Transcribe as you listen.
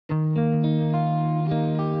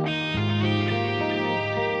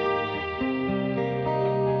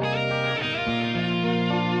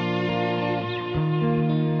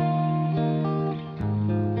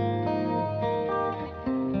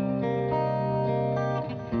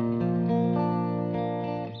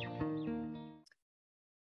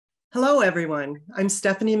Hello, everyone. I'm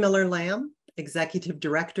Stephanie Miller-Lamb, Executive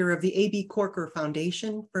Director of the AB Korkor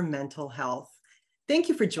Foundation for Mental Health. Thank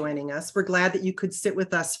you for joining us. We're glad that you could sit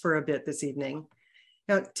with us for a bit this evening.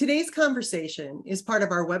 Now, today's conversation is part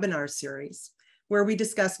of our webinar series, where we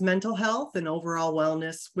discuss mental health and overall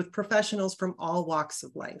wellness with professionals from all walks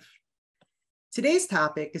of life. Today's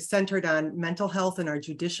topic is centered on mental health in our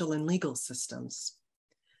judicial and legal systems.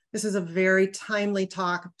 This is a very timely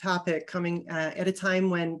topic coming at a time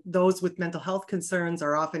when those with mental health concerns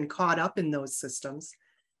are often caught up in those systems,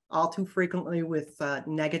 all too frequently with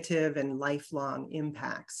negative and lifelong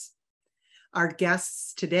impacts. Our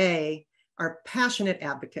guests today are passionate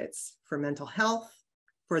advocates for mental health,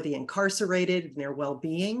 for the incarcerated and their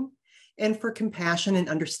well-being, and for compassion and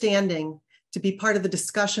understanding to be part of the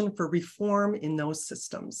discussion for reform in those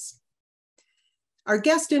systems. Our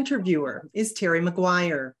guest interviewer is Terry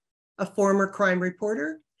McGuire, a former crime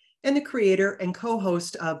reporter and the creator and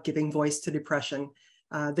co-host of Giving Voice to Depression,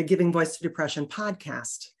 the Giving Voice to Depression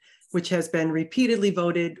podcast, which has been repeatedly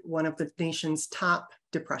voted one of the nation's top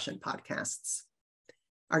depression podcasts.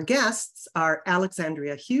 Our guests are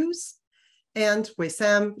Alexandria Hughes and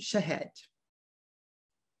Wesam Shahed.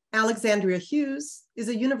 Alexandria Hughes is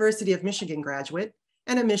a University of Michigan graduate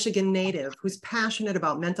and a Michigan native who's passionate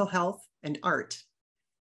about mental health and art.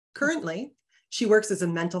 Currently, she works as a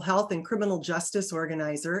mental health and criminal justice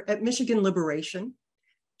organizer at Michigan Liberation.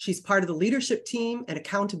 She's part of the leadership team and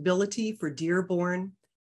accountability for Dearborn,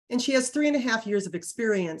 and she has 3.5 years of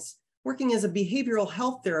experience working as a behavioral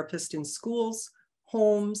health therapist in schools,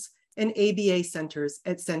 homes, and ABA centers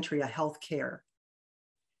at Centria Healthcare.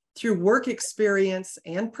 Through work experience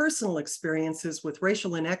and personal experiences with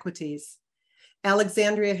racial inequities,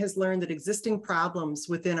 Alexandria has learned that existing problems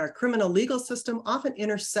within our criminal legal system often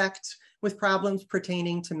intersect with problems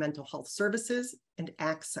pertaining to mental health services and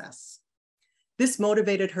access. This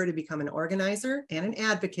motivated her to become an organizer and an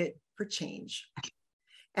advocate for change.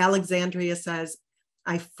 Alexandria says,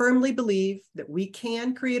 "I firmly believe that we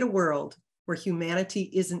can create a world where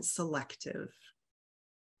humanity isn't selective."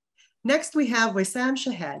 Next, we have Wesam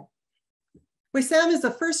Shahed. Wesam is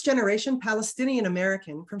a first-generation Palestinian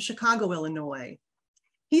American from Chicago, Illinois.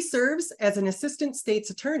 He serves as an assistant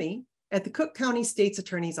state's attorney at the Cook County State's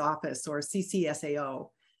Attorney's Office, or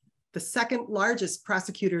CCSAO, the second largest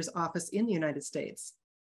prosecutor's office in the United States.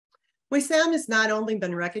 Wesam has not only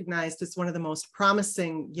been recognized as one of the most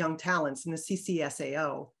promising young talents in the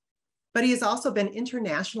CCSAO, but he has also been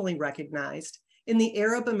internationally recognized in the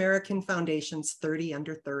Arab American Foundation's 30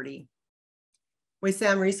 Under 30.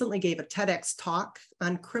 Wesam recently gave a TEDx talk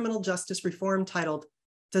on criminal justice reform titled,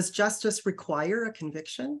 "Does Justice Require a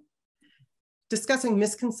Conviction?" discussing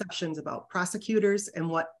misconceptions about prosecutors and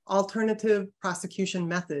what alternative prosecution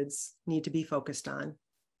methods need to be focused on.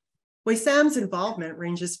 Wesam's involvement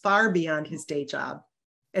ranges far beyond his day job,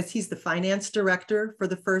 as he's the finance director for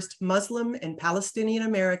the first Muslim and Palestinian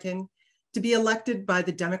American to be elected by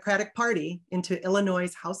the Democratic Party into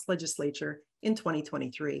Illinois' House legislature in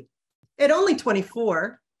 2023. At only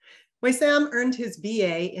 24, Wesam earned his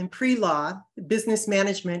BA in pre-law business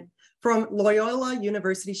management from Loyola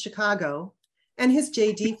University Chicago and his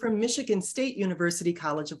JD from Michigan State University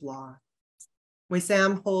College of Law.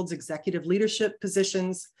 Wesam holds executive leadership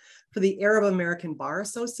positions for the Arab American Bar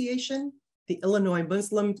Association, the Illinois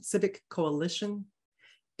Muslim Civic Coalition,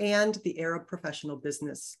 and the Arab Professional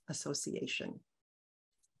Business Association.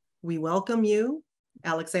 We welcome you,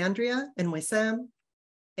 Alexandria and Wesam,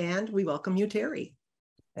 and we welcome you, Terry.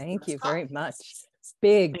 Thank you very much.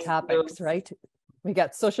 Big topics, right? We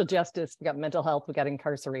got social justice, we got mental health, we got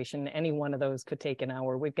incarceration. Any one of those could take an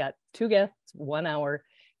hour. We've got 2 guests, 1 hour,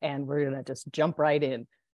 and we're gonna just jump right in.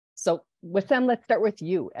 So with them, let's start with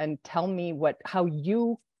you and tell me how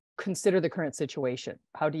you consider the current situation.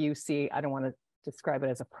 How do you see, I don't wanna describe it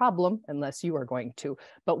as a problem unless you are going to,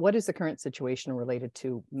 but what is the current situation related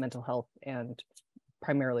to mental health and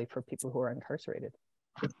primarily for people who are incarcerated?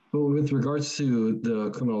 Well, with regards to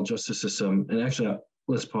the criminal justice system, and actually,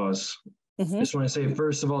 let's pause. Just want to say,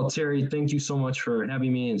 first of all, Terry, thank you so much for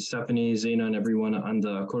having me, and Stephanie, Zaina, and everyone on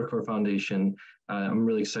the Korkor Foundation. I'm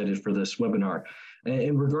really excited for this webinar.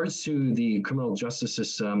 In regards to the criminal justice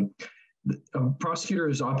system,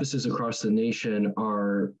 prosecutors' offices across the nation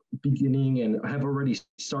are beginning and have already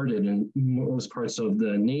started in most parts of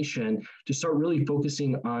the nation to start really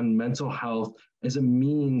focusing on mental health as a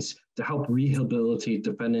means to help rehabilitate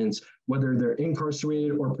defendants, whether they're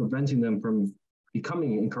incarcerated or preventing them from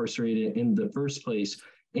becoming incarcerated in the first place.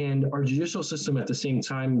 And our judicial system at the same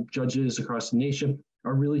time, judges across the nation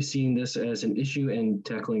are really seeing this as an issue and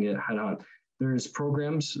tackling it head on. There's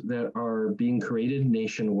programs that are being created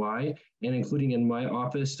nationwide and including in my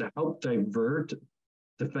office to help divert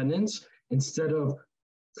defendants instead of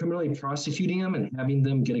criminally prosecuting them and having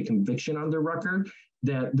them get a conviction on their record,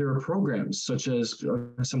 that there are programs such as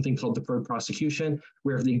something called deferred prosecution,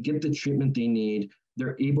 where if they get the treatment they need,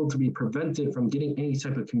 they're able to be prevented from getting any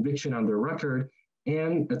type of conviction on their record.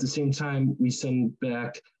 And at the same time, we send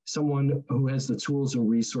back someone who has the tools and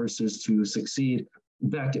resources to succeed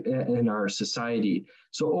back in our society.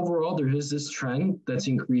 So overall, there is this trend that's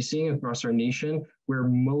increasing across our nation where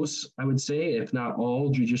most, I would say, if not all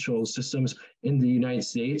judicial systems in the United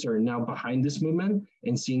States are now behind this movement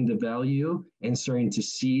and seeing the value and starting to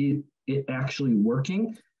see it actually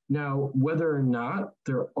working. Now, whether or not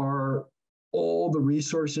there are all the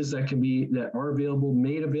resources that are available,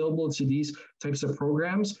 made available to these types of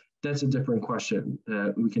programs, that's a different question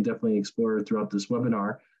that we can definitely explore throughout this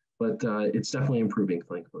webinar. But it's definitely improving,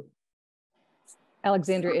 thankfully.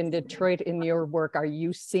 Alexandria, in Detroit, in your work, are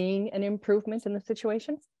you seeing an improvement in the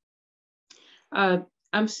situation?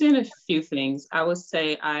 I'm seeing a few things. I would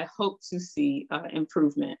say I hope to see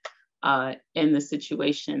improvement in the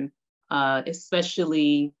situation,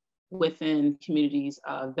 especially within communities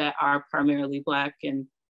that are primarily Black and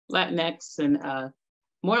Latinx and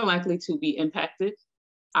more likely to be impacted.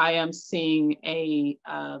 I am seeing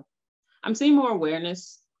I'm seeing more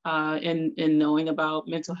awareness in knowing about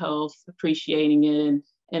mental health, appreciating it,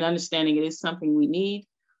 and understanding it is something we need,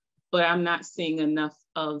 but I'm not seeing enough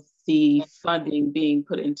of the funding being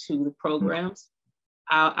put into the programs.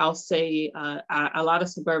 I'll say a lot of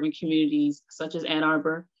suburban communities, such as Ann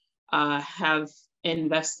Arbor, have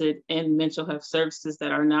invested in mental health services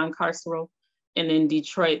that are non-carceral, and in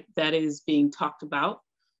Detroit, that is being talked about.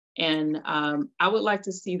 And I would like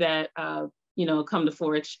to see that come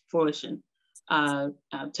to fruition.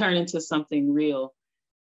 Turn into something real,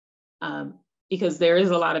 because there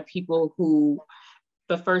is a lot of people who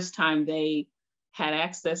the first time they had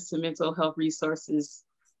access to mental health resources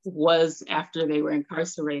was after they were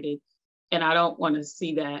incarcerated, and I don't want to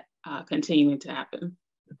see that continuing to happen.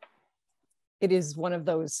 It is one of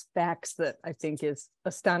those facts that I think is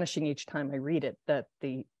astonishing each time I read it, that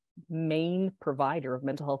the main provider of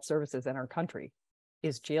mental health services in our country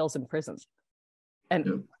is jails and prisons.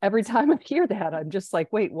 And every time I hear that, I'm just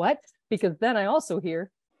like, wait, what? Because then I also hear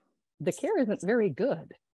the care isn't very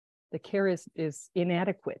good. The care is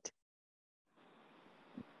inadequate.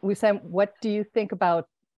 Wesam, what do you think about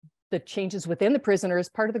the changes within the prison, or is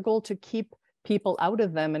part of the goal to keep people out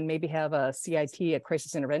of them and maybe have a CIT, a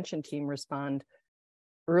crisis intervention team, respond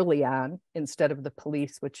early on instead of the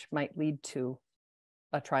police, which might lead to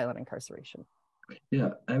a trial and incarceration? Yeah,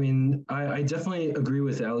 I mean, I definitely agree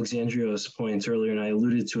with Alexandria's points earlier, and I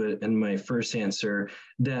alluded to it in my first answer,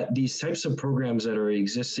 that these types of programs that are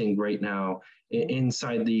existing right now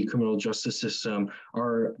inside the criminal justice system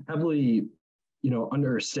are heavily,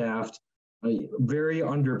 understaffed, very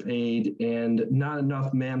underpaid, and not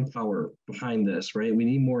enough manpower behind this, right? We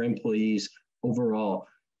need more employees overall.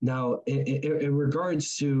 Now, in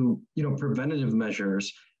regards to, preventative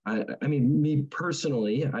measures, I mean, me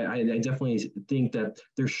personally, I definitely think that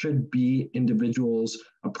there should be individuals,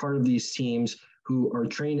 a part of these teams, who are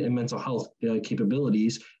trained in mental health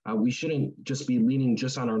capabilities. We shouldn't just be leaning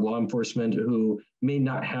just on our law enforcement who may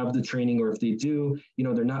not have the training, or if they do,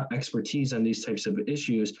 they're not expertise on these types of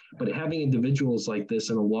issues. But having individuals like this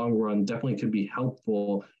in the long run definitely could be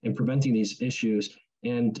helpful in preventing these issues.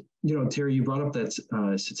 And, Terry, you brought up that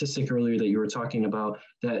statistic earlier that you were talking about,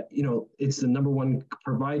 that, it's the number one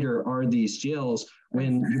provider are these jails.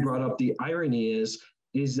 When you brought up the irony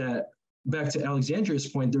is that, back to Alexandria's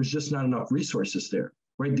point, there's just not enough resources there,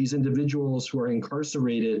 right? These individuals who are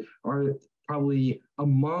incarcerated are probably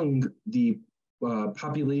among the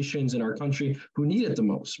populations in our country who need it the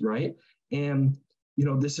most, right? And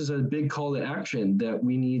this is a big call to action that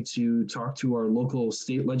we need to talk to our local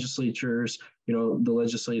state legislatures, the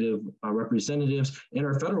legislative representatives, and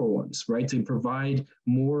our federal ones, right, to provide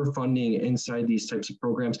more funding inside these types of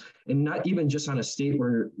programs, and not even just on a state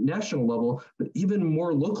or national level, but even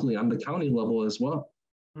more locally on the county level as well.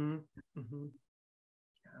 Mm-hmm.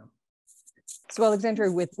 So,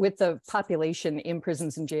 Alexandria, with the population in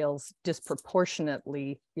prisons and jails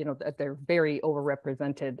disproportionately, they're very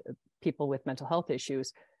overrepresented, people with mental health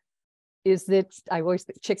issues. Is it, I always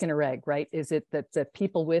think chicken or egg, right? Is it that the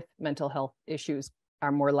people with mental health issues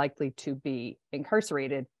are more likely to be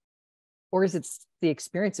incarcerated, or is it the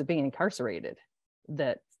experience of being incarcerated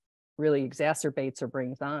that really exacerbates or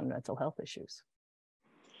brings on mental health issues?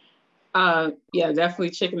 Yeah, definitely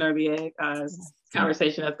chicken or the egg.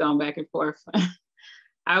 Conversation has gone back and forth.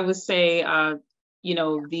 I would say,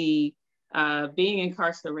 the being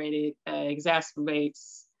incarcerated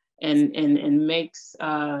exacerbates and makes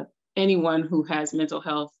anyone who has mental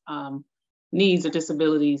health needs or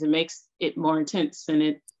disabilities, it makes it more intense, and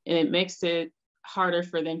it makes it harder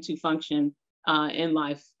for them to function in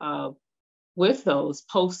life with those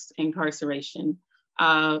post-incarceration.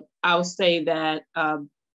 I would say that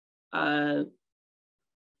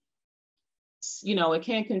it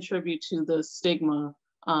can contribute to the stigma.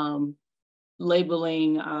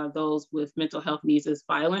 Labeling those with mental health needs as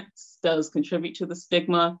violence does contribute to the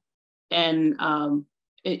stigma. And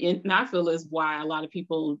I feel is why a lot of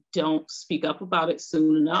people don't speak up about it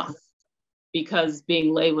soon enough, because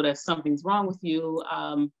being labeled as something's wrong with you,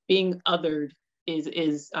 being othered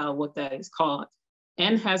is what that is called,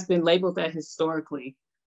 and has been labeled that historically.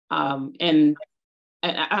 And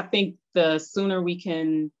I think the sooner we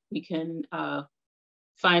can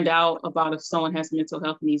find out about if someone has mental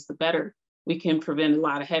health needs, the better. We can prevent a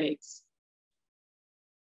lot of headaches.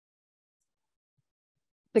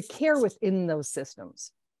 The care within those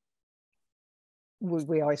systems,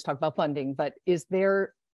 we always talk about funding, but is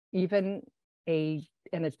there even an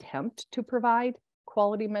attempt to provide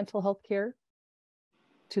quality mental health care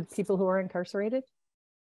to people who are incarcerated?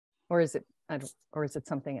 Or is it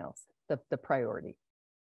something else, the priority?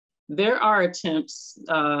 There are attempts,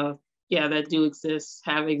 that do exist,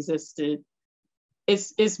 have existed.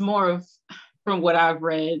 It's more of, from what I've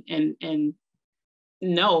read and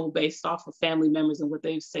know based off of family members and what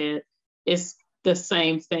they've said, it's the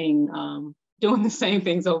same thing, doing the same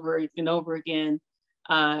things over and over again.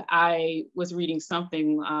 I was reading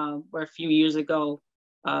something where a few years ago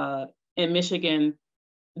in Michigan,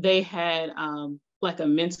 they had like a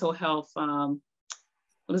mental health, a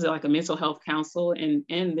mental health council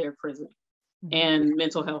in their prison, and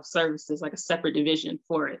mental health services, like a separate division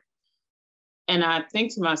for it. And I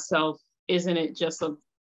think to myself, isn't it just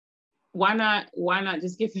why not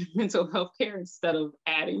just give them mental health care instead of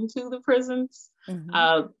adding to the prisons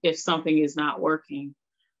if something is not working?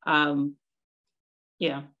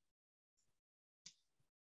 Yeah.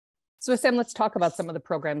 So Sam, let's talk about some of the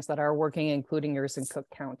programs that are working, including yours in Cook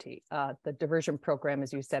County. The diversion program,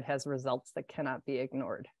 as you said, has results that cannot be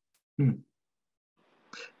ignored.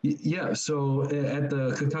 Yeah, so at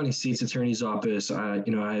the Cook County State's Attorney's Office,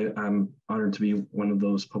 I'm honored to be one of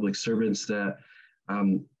those public servants that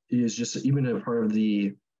is just even a part of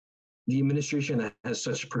the administration that has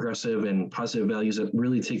such progressive and positive values that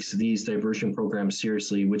really takes these diversion programs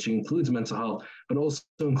seriously, which includes mental health, but also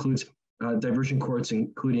includes diversion courts,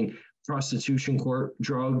 including prostitution court,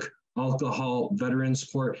 drug, alcohol, veterans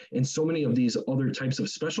court, and so many of these other types of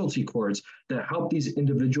specialty courts that help these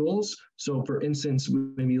individuals. So for instance,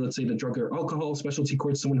 maybe let's say the drug or alcohol specialty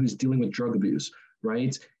court, someone who's dealing with drug abuse,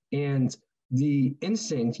 right? And the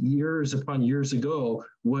instinct years upon years ago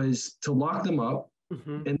was to lock them up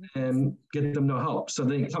and then get them no help. So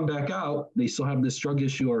they come back out, they still have this drug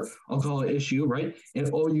issue or alcohol issue, right? And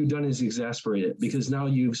all you've done is exasperate it, because now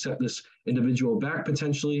you've set this individual back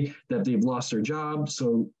potentially, that they've lost their job.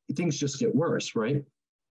 So things just get worse, right?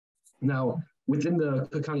 Now, within the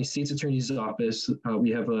Cook County State's Attorney's Office,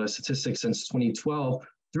 we have a statistic since 2012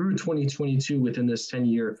 through 2022 within this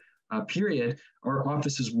 10-year period. Our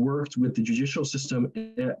office has worked with the judicial system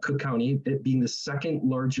at Cook County, it being the second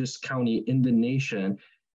largest county in the nation,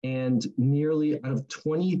 and nearly out of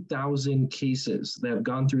 20,000 cases that have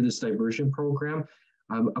gone through this diversion program,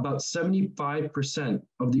 about 75%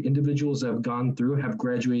 of the individuals that have gone through have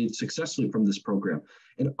graduated successfully from this program.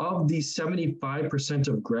 And of these 75%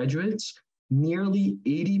 of graduates, nearly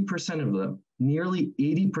 80% of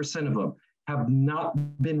them have not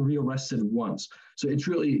been rearrested once. So it's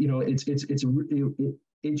really,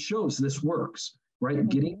 it shows this works, right?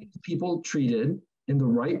 Getting people treated in the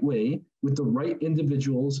right way with the right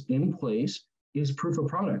individuals in place is proof of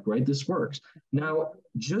product, right? This works. Now,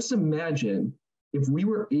 just imagine if we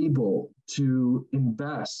were able to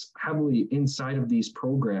invest heavily inside of these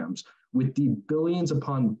programs with the billions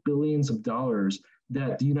upon billions of dollars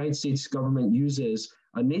that the United States government uses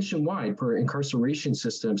nationwide for incarceration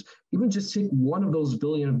systems, even just take one of those $1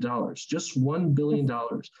 billion, just $1 billion,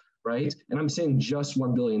 right? And I'm saying just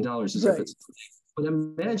 $1 billion as if it's, but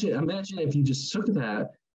imagine if you just took that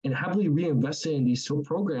and heavily reinvested in these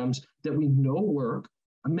programs that we know work.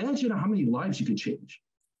 Imagine how many lives you could change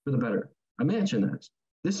for the better. Imagine that.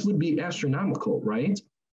 This would be astronomical, right?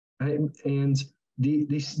 And the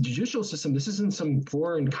judicial system, this isn't some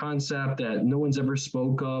foreign concept that no one's ever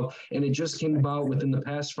spoke of, and it just came about within the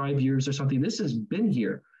past 5 years or something. This has been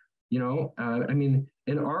here, in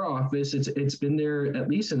our office, it's been there at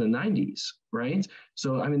least in the 90s, right?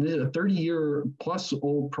 So, these are 30-year plus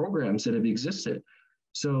old programs that have existed.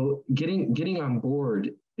 So getting on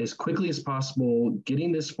board as quickly as possible,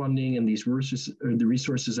 getting this funding and these resources, or the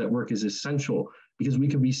resources at work, is essential, because we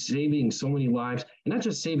could be saving so many lives, and not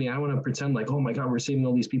just saving. I don't want to pretend like, oh my God, we're saving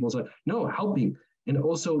all these people's lives. No, helping, and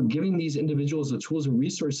also giving these individuals the tools and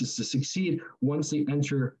resources to succeed once they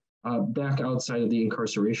enter back outside of the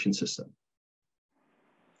incarceration system.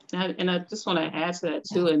 And I just want to add to that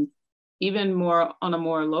too, and even more on a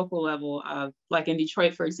more local level, like in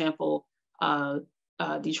Detroit, for example,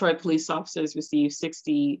 Detroit police officers receive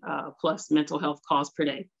 60 plus mental health calls per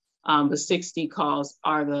day. The 60 calls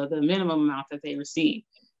are the minimum amount that they receive.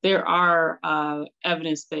 There are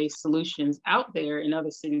evidence-based solutions out there in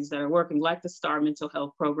other cities that are working, like the STAR mental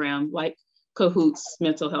health program, like Cahoots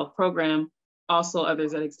mental health program, also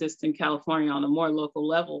others that exist in California on a more local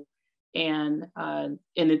level. And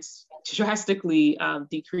it's drastically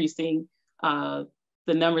decreasing the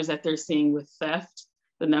numbers that they're seeing with theft,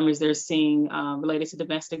 the numbers they're seeing related to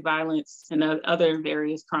domestic violence and other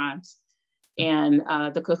various crimes. And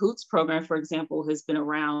the Cahoots program, for example, has been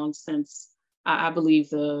around since I believe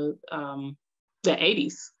the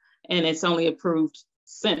 80s, and it's only approved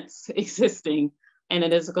since existing. And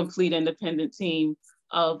it is a complete independent team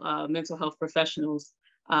of mental health professionals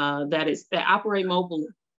that operate mobily.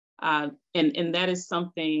 And that is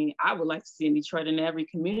something I would like to see in Detroit and every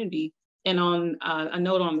community. And on a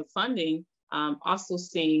note on the funding, also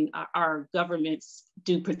seeing our governments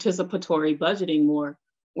do participatory budgeting more,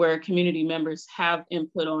 where community members have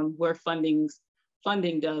input on where funding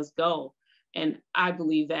does go. And I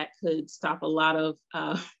believe that could stop a lot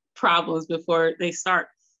of problems before they start.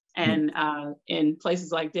 And in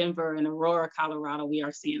places like Denver and Aurora, Colorado, we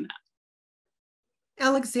are seeing that.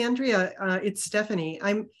 Alexandria, it's Stephanie.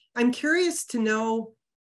 I'm curious to know,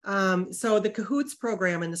 so the Cahoots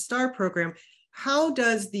program and the STAR program, how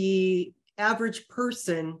does the average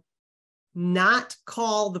person not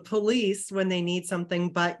call the police when they need something,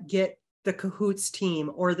 but get the Cahoots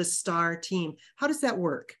team or the STAR team? How does that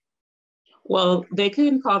work? Well, they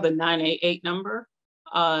can call the 988 number,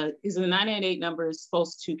 because the 988 number is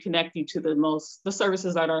supposed to connect you to the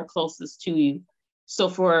services that are closest to you. So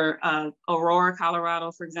for Aurora,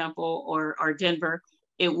 Colorado, for example, or Denver,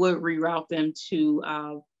 it would reroute them to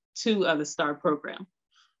the STAR program.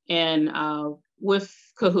 And with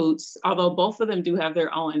Cahoots, although both of them do have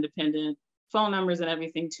their own independent phone numbers and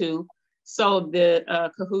everything too, so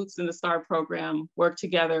the Cahoots and the STAR program work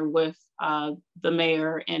together with the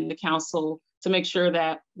mayor and the council to make sure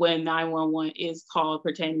that when 911 is called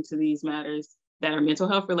pertaining to these matters that are mental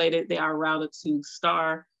health related, they are routed to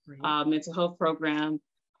STAR mental health program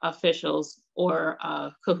officials or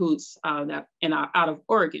Cahoots out of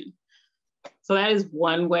Oregon. So that is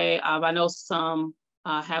one way. I know some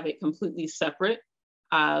have it completely separate,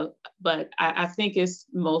 but I think it's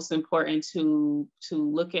most important to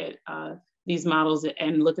look at these models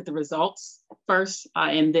and look at the results first,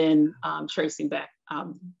 and then tracing back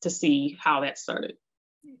to see how that started.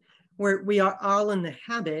 We are all in the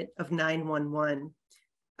habit of 911,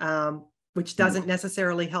 which doesn't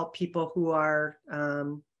necessarily help people who are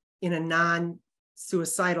in a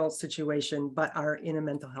non-suicidal situation, but are in a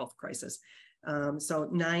mental health crisis. So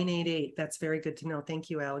 988, that's very good to know. Thank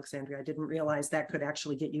you, Alexandria. I didn't realize that could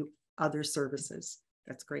actually get you other services.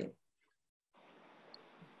 That's great.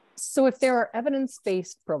 So if there are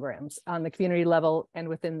evidence-based programs on the community level and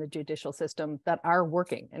within the judicial system that are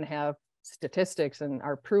working and have statistics and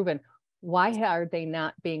are proven, why are they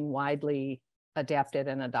not being widely adapted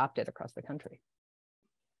and adopted across the country?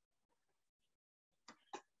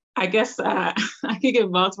 I guess I could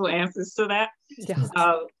give multiple answers to that.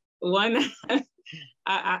 Yeah. One,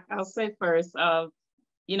 I'll say first,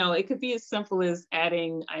 it could be as simple as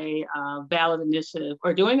adding a ballot initiative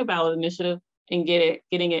or doing a ballot initiative and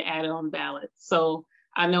getting it added on ballot. So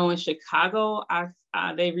I know in Chicago,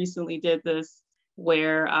 they recently did this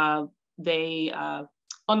where they,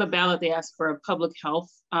 on the ballot, they asked for a public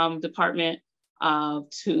health department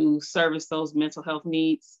to service those mental health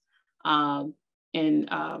needs and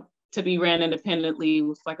to be ran independently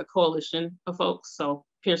with like a coalition of folks. So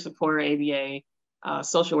peer support, ABA,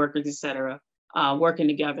 social workers, et cetera, working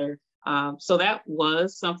together. So that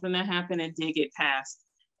was something that happened and did get passed.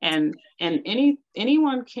 And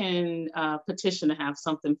anyone can petition to have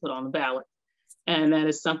something put on the ballot. And that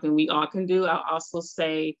is something we all can do. I'll also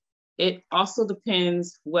say it also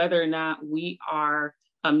depends whether or not we are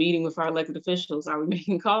meeting with our elected officials. Are we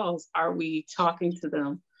making calls? Are we talking to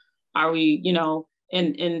them? Are we,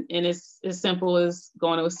 and it's as simple as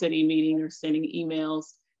going to a city meeting or sending emails.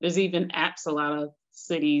 There's even apps a lot of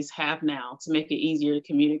cities have now to make it easier to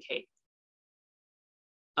communicate.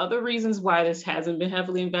 Other reasons why this hasn't been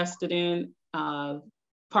heavily invested in,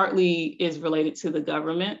 partly is related to the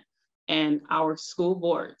government and our school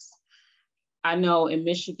boards. I know in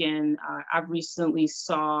Michigan, I recently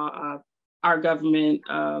saw our government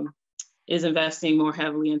is investing more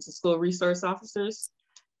heavily into school resource officers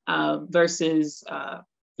versus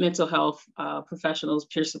mental health professionals,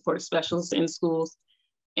 peer support specialists in schools.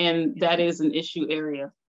 And that is an issue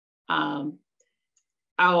area.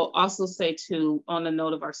 I'll also say too, on the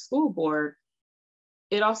note of our school board,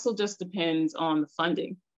 it also just depends on the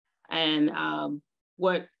funding and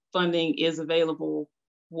what funding is available,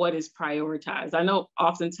 what is prioritized. I know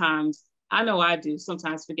oftentimes, I do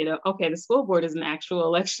sometimes forget, okay, the school board is an actual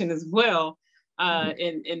election as well.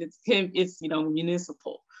 And it's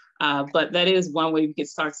municipal. But that is one way we can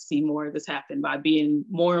start to see more of this happen, by being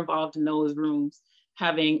more involved in those rooms,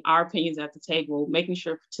 having our opinions at the table, making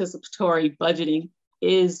sure participatory budgeting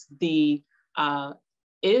is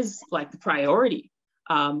like the priority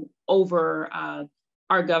over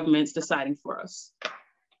our governments deciding for us.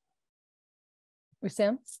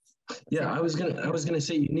 Wesam? Yeah, I was gonna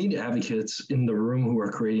say you need advocates in the room who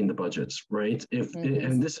are creating the budgets, right?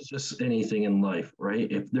 And this is just anything in life, right?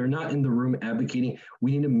 If they're not in the room advocating,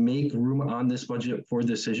 we need to make room on this budget for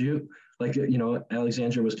this issue. Like,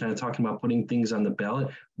 Alexandria was kind of talking about putting things on the ballot.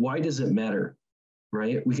 Why does it matter,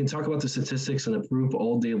 right? We can talk about the statistics and the proof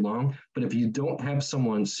all day long, but if you don't have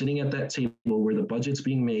someone sitting at that table where the budget's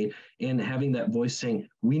being made and having that voice saying,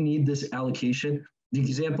 we need this allocation. The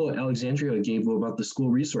example Alexandria gave about the school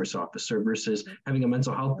resource officer versus having a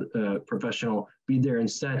mental health professional be there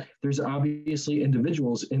instead, there's obviously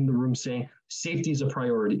individuals in the room saying safety is a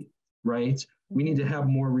priority, right? We need to have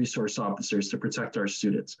more resource officers to protect our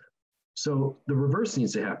students. So the reverse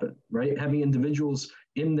needs to happen, right? Having individuals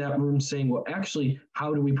in that room saying, well, actually,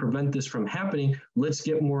 how do we prevent this from happening? Let's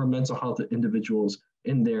get more mental health individuals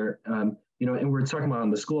in there. And we're talking about on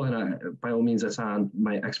the school, and by all means, that's on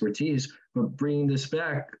my expertise, but bringing this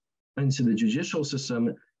back into the judicial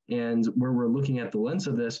system and where we're looking at the lens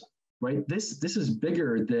of this, right? This is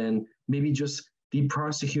bigger than maybe just the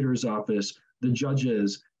prosecutor's office, the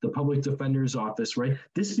judges, the public defender's office, right?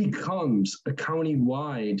 This becomes a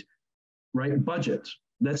county-wide, right, budget.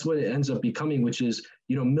 That's what it ends up becoming, which is,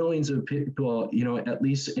 millions of people, at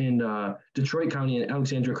least in Detroit County, and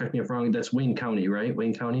Alexandria, correct me if I'm wrong, that's Wayne County, right?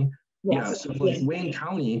 Wayne County? Yes. Yeah, so like Wayne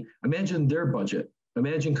County, imagine their budget.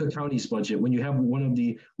 Imagine Cook County's budget when you have one of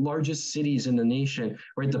the largest cities in the nation,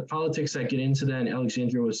 right? The politics that get into that, and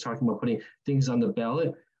Alexandria was talking about putting things on the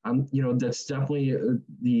ballot. That's definitely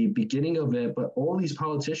the beginning of it, but all these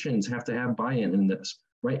politicians have to have buy-in in this,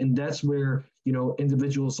 right? And that's where,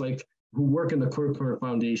 individuals like who work in the Korkor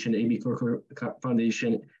Foundation, AB Korkor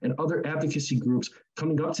Foundation, and other advocacy groups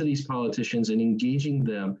coming up to these politicians and engaging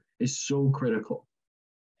them is so critical.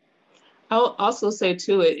 I'll also say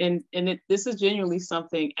too, this is genuinely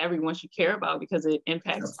something everyone should care about because it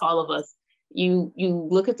impacts all of us. You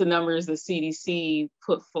look at the numbers the CDC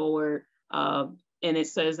put forward, and it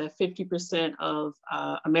says that 50% of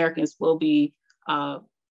Americans will be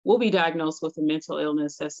diagnosed with a mental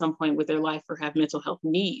illness at some point with their life or have mental health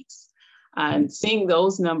needs. And seeing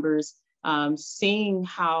those numbers, seeing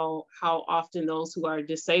how often those who are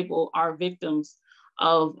disabled are victims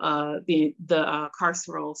of the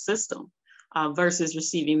carceral system versus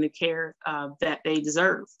receiving the care that they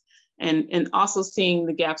deserve, and also seeing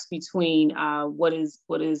the gaps between what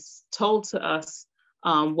is told to us,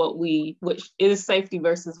 which is safety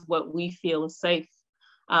versus what we feel is safe,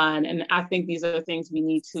 and I think these are things we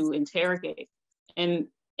need to interrogate, and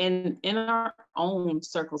in our own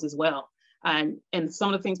circles as well. And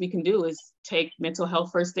some of the things we can do is take mental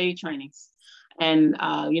health first aid trainings and,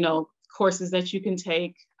 courses that you can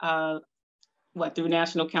take through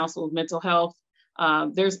National Council of Mental Health.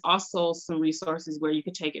 There's also some resources where you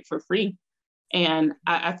could take it for free. And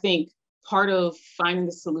I think part of finding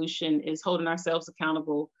the solution is holding ourselves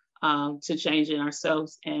accountable to changing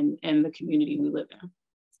ourselves and the community we live in.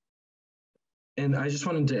 And I just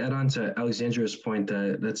wanted to add on to Alexandria's point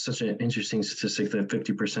that that's such an interesting statistic that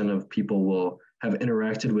 50% of people will have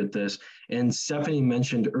interacted with this. And Stephanie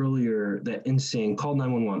mentioned earlier that insane, call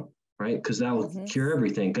 911, right? Because that will cure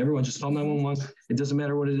everything. Everyone just call 911. It doesn't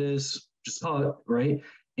matter what it is, just call it, right?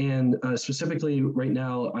 And specifically right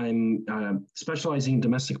now, I'm specializing in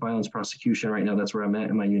domestic violence prosecution right now. That's where I'm at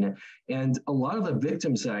in my unit. And a lot of the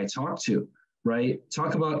victims that I talk to, right,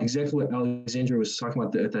 talk about exactly what Alexandria was talking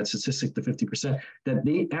about, that statistic, the 50%, that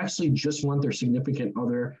they actually just want their significant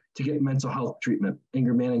other to get mental health treatment,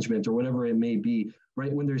 anger management, or whatever it may be,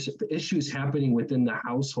 right? When there's issues happening within the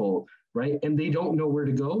household, right? And they don't know where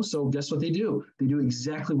to go. So guess what they do? They do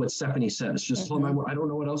exactly what Stephanie says. Just tell them, I don't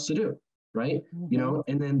know what else to do. right? You know,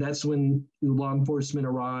 and then that's when law enforcement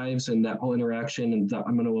arrives and that whole interaction and the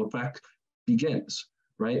domino effect begins,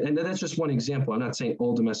 right? And that's just one example. I'm not saying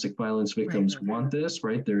all domestic violence victims want this,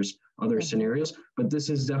 right? There's other scenarios, but this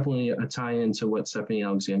is definitely a tie-in to what Stephanie and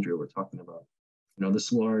Alexandria were talking about. You know,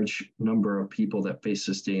 this large number of people that face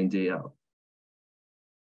this day in, day out.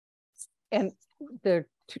 And the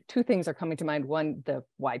two things are coming to mind. One, the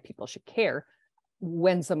why people should care.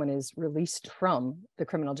 When someone is released from the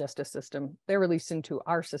criminal justice system, they're released into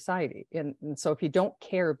our society. And so if you don't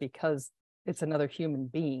care because it's another human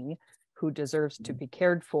being who deserves to be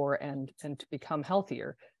cared for and to become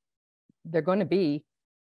healthier, they're going to be,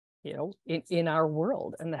 you know, in our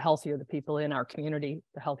world. And the healthier the people in our community,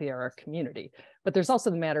 the healthier our community. But there's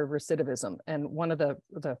also the matter of recidivism. And one of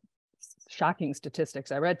the shocking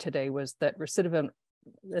statistics I read today was that recidivism,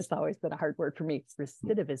 it's always been a hard word for me,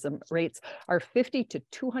 recidivism rates are 50 to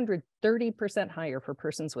 230% higher for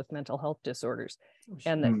persons with mental health disorders.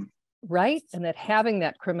 And that, right? And that having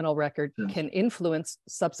that criminal record can influence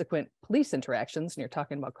subsequent police interactions. And you're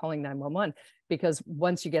talking about calling 911, because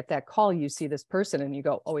once you get that call, you see this person and you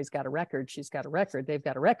go, oh, he's got a record, she's got a record, they've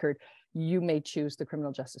got a record. You may choose the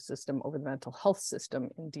criminal justice system over the mental health system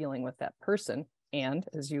in dealing with that person. And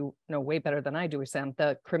as you know way better than I do, Wesam,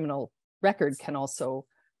 the criminal record can also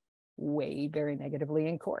weigh very negatively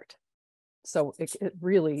in court. So it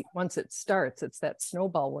really, once it starts, it's that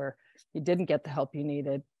snowball where you didn't get the help you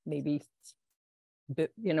needed, maybe,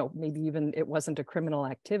 you know, maybe even it wasn't a criminal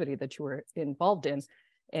activity that you were involved in.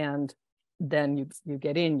 And then you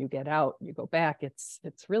get in, you get out, you go back. It's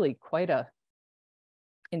really quite a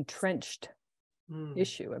entrenched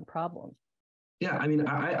issue and problem. Yeah, I mean,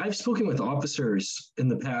 I've spoken with officers in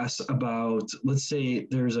the past about, let's say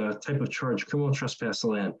there's a type of charge, criminal trespass of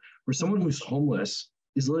land, where someone who's homeless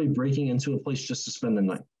is literally breaking into a place just to spend the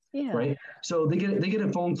night, right? So they get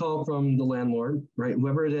a phone call from the landlord, right?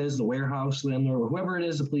 Whoever it is, the warehouse landlord, or whoever it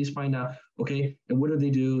is, the police find out, okay, and what do?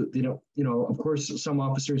 They don't, you know, of course, some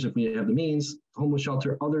officers, if we have the means, homeless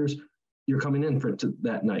shelter, others, you're coming in for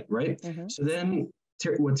that night, right? So then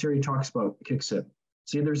what Terry talks about kicks in.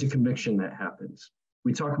 Say there's a conviction that happens.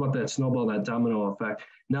 We talk about that snowball, that domino effect.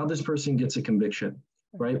 Now this person gets a conviction,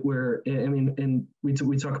 right? Where, I mean, and we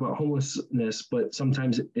talk about homelessness, but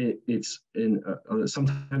sometimes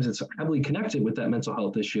sometimes it's heavily connected with that mental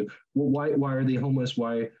health issue. Well, why are they homeless?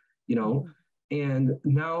 Why, you know? And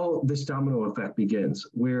now this domino effect begins,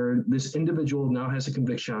 where this individual now has a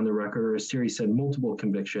conviction on the record, or as Terry said, multiple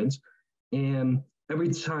convictions. And every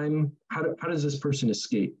time, how does this person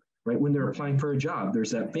escape? Right? When they're applying for a job,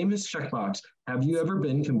 there's that famous checkbox. Have you ever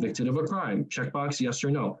been convicted of a crime? Checkbox, yes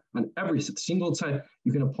or no. On every single time,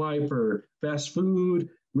 you can apply for fast food,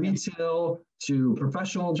 retail, to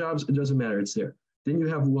professional jobs. It doesn't matter. It's there. Then you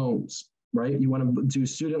have loans, right? You want to do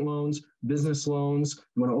student loans, business loans.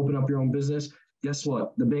 You want to open up your own business. Guess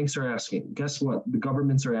what? The banks are asking. Guess what? The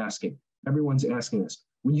governments are asking. Everyone's asking this.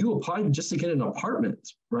 When you apply just to get an apartment,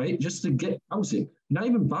 right? Just to get housing, not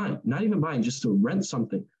even buying, just to rent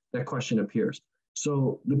something, that question appears.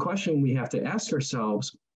 So the question we have to ask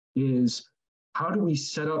ourselves is, how do we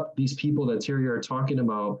set up these people that Terry are talking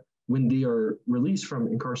about when they are released from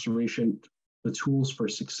incarceration, the tools for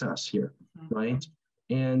success here, right?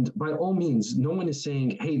 And by all means, no one is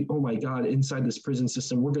saying, hey, oh my God, inside this prison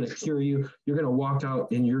system, we're going to cure you. You're going to walk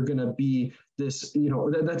out and you're going to be this, you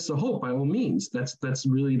know, that's the hope by all means. That's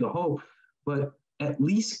really the hope. But at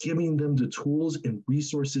least giving them the tools and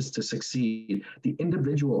resources to succeed, the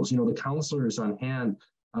individuals, you know, the counselors on hand.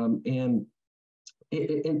 And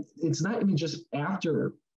it's not even just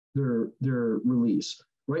after their release,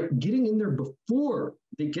 right? Getting in there before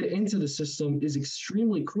they get into the system is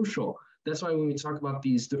extremely crucial. That's why when we talk about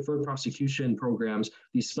these deferred prosecution programs,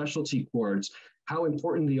 these specialty courts, how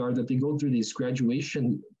important they are that they go through these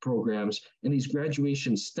graduation programs and these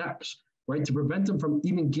graduation steps, right? To prevent them from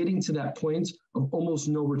even getting to that point of almost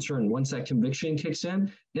no return once that conviction kicks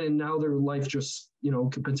in. And now their life just, you know,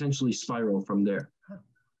 could potentially spiral from there.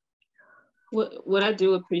 What I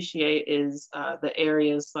do appreciate is the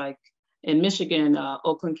areas like in Michigan,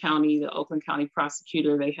 Oakland County, the Oakland County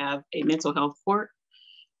prosecutor, they have a mental health court.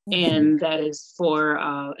 And that is for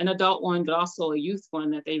an adult one, but also a youth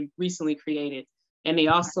one that they recently created. And they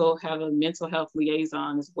also have a mental health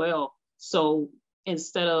liaison as well. So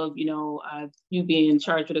instead of, you know, you being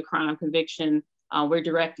charged with a crime conviction, we're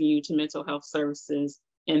directing you to mental health services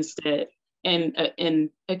instead, and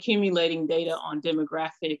accumulating data on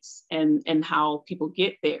demographics and how people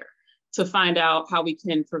get there to find out how we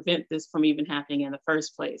can prevent this from even happening in the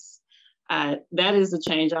first place. That is the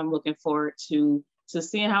change I'm looking forward to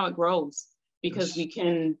seeing how it grows, because we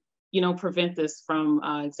can prevent this from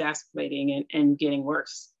exacerbating and getting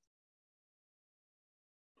worse.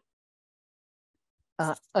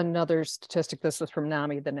 Another statistic, this was from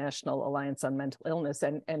NAMI, the National Alliance on Mental Illness.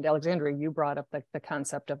 And Alexandria, you brought up the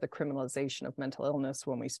concept of the criminalization of mental illness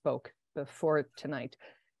when we spoke before tonight.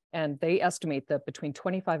 And they estimate that between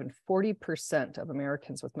 25 and 40% of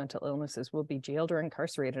Americans with mental illnesses will be jailed or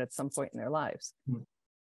incarcerated at some point in their lives. Mm.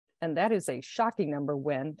 And that is a shocking number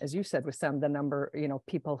when, as you said, Wesam, the number,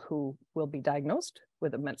 people who will be diagnosed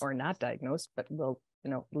with or not diagnosed, but will,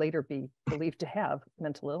 later be believed to have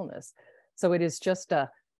mental illness. So it is just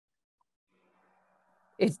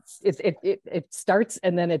it starts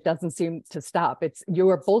and then it doesn't seem to stop. You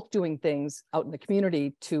are both doing things out in the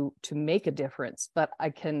community to make a difference, but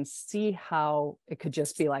I can see how it could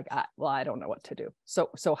just be like, I don't know what to do.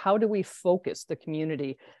 So how do we focus the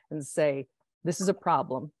community and say, this is a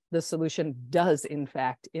problem. The solution does in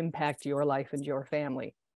fact impact your life and your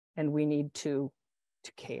family, and we need to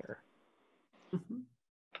care. Mm-hmm.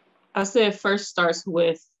 I say it first starts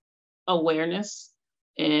with awareness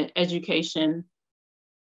and education,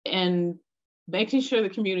 and making sure the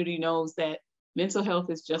community knows that mental health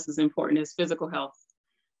is just as important as physical health.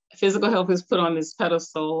 Physical health is put on this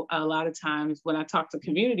pedestal a lot of times when I talk to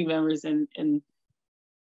community members, and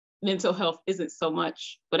mental health isn't so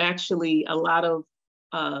much, but actually a lot of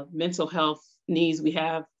mental health needs we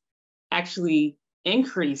have actually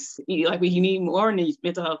increase. Like you need more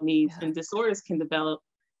mental health needs, and disorders can develop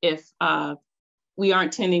if we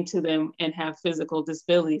aren't tending to them and have physical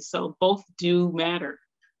disabilities. So both do matter.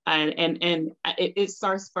 And it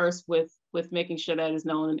starts first with making sure that is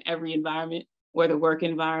known in every environment, whether work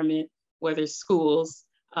environment, whether schools,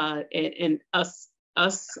 and us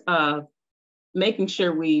making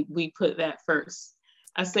sure we put that first.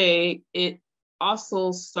 I say it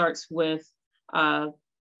also starts with us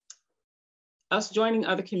joining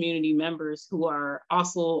other community members who are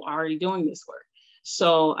also already doing this work.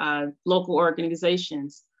 So local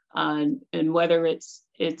organizations, and whether it's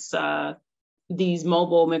these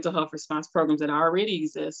mobile mental health response programs that already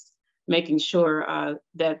exist, making sure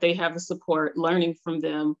that they have the support, learning from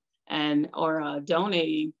them, or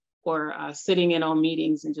donating, or sitting in on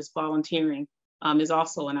meetings and just volunteering is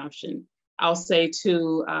also an option. I'll say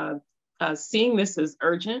too, seeing this as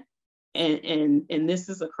urgent, and this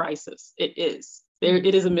is a crisis. It is.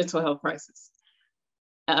 It is a mental health crisis.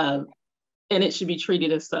 And it should be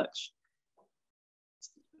treated as such.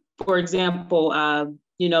 For example,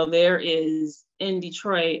 there is in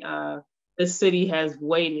Detroit, the city has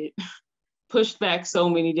pushed back so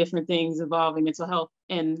many different things involving mental health.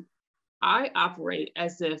 And I operate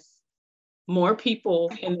as if more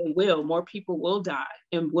people more people will die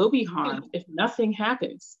and will be harmed if nothing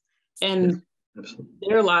happens. And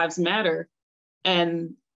their lives matter.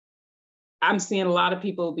 And I'm seeing a lot of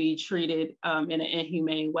people be treated in an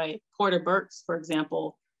inhumane way. Porter Burks, for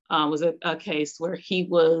example, was a case where he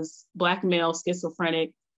was Black male,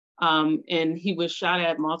 schizophrenic, and he was shot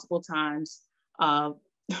at multiple times,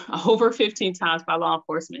 over 15 times by law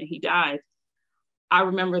enforcement. He died. I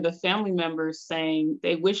remember the family members saying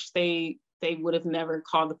they wish they would have never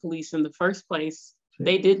called the police in the first place.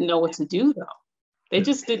 They didn't know what to do though. They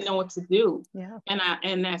just didn't know what to do. Yeah.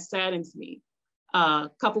 And that saddens me. A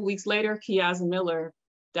couple weeks later, Kiaza Miller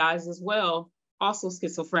dies as well, also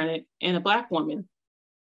schizophrenic, and a Black woman.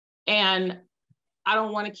 And I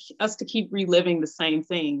don't want us to keep reliving the same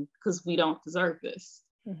thing because we don't deserve this.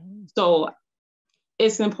 Mm-hmm. So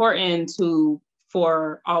it's important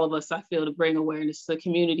for all of us, I feel, to bring awareness to the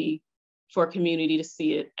community, for community to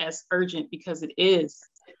see it as urgent, because it is.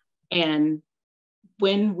 And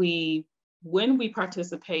when we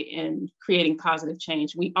participate in creating positive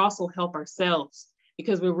change, we also help ourselves,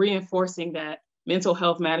 because we're reinforcing that mental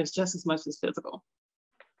health matters just as much as physical.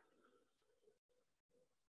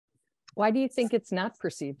 Why do you think it's not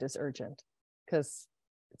perceived as urgent? Because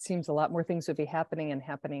it seems a lot more things would be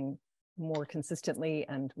happening more consistently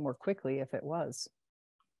and more quickly if it was.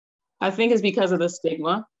 I think it's because of the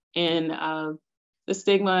stigma and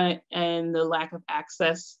the lack of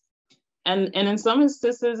access. And in some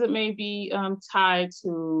instances, it may be tied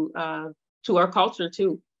to our culture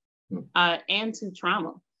too, and to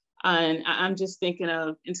trauma. And I'm just thinking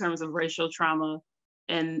of, in terms of racial trauma,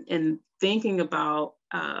 and thinking about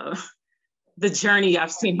the journey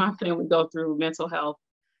I've seen my family go through mental health,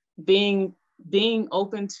 being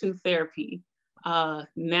open to therapy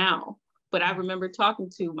now. But I remember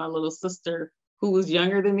talking to my little sister who was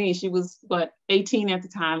younger than me. She was 18 at the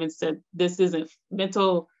time, and said, this isn't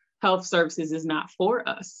mental health services is not for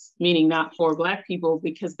us, meaning not for Black people,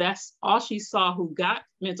 because that's all she saw who got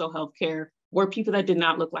mental health care were people that did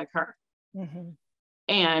not look like her. Mm-hmm.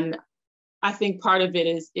 And I think part of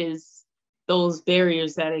it is those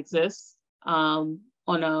barriers that exist on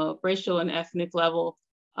a racial and ethnic level.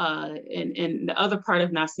 And the other part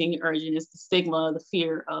of not seeing urgent is the stigma, the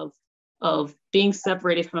fear of being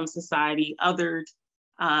separated from society, othered,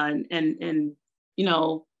 and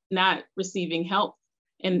not receiving help.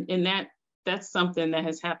 And that's something that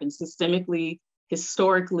has happened systemically,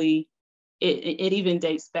 historically. It even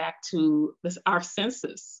dates back to our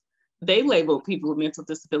census. They labeled people with mental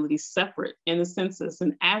disabilities separate in the census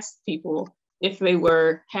and asked people if they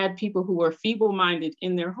had people who were feeble-minded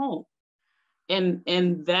in their home.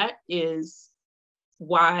 And that is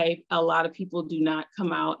why a lot of people do not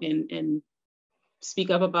come out and speak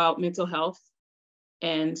up about mental health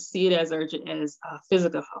and see it as urgent as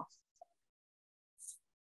physical health.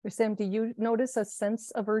 Sam, do you notice a sense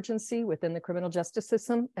of urgency within the criminal justice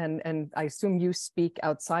system? And I assume you speak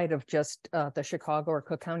outside of just the Chicago or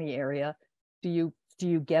Cook County area. Do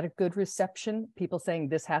you get a good reception? People saying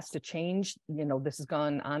this has to change, this has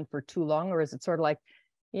gone on for too long, or is it sort of like,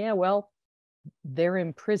 yeah, well, they're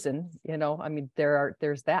in prison, I mean,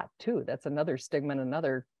 there's that too. That's another stigma and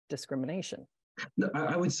another discrimination.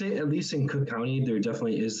 I would say at least in Cook County, there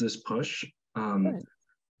definitely is this push. I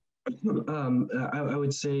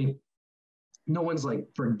would say no one's like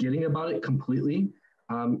forgetting about it completely.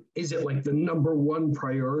 Is it like the number one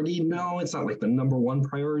priority? No, it's not like the number one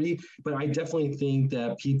priority, but I definitely think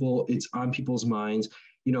that it's on people's minds.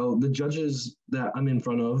 The judges that I'm in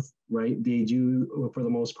front of, right, they do, for the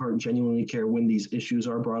most part, genuinely care when these issues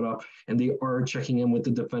are brought up, and they are checking in with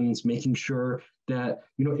the defendants, making sure that,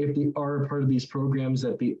 if they are a part of these programs,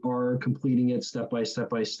 that they are completing it step by step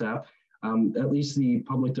by step. At least the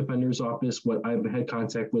public defender's office, what I've had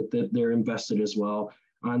contact with, that they're invested as well.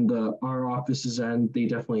 On our office's end, they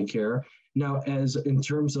definitely care. Now, as in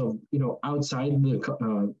terms of, outside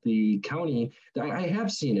the county, I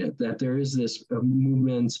have seen it, that there is this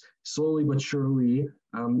movement slowly but surely.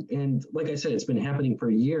 And like I said, it's been happening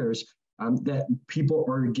for years, that people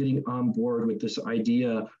are getting on board with this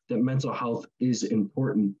idea that mental health is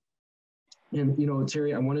important. And,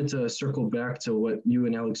 Terry, I wanted to circle back to what you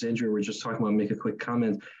and Alexandria were just talking about, make a quick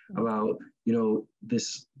comment about,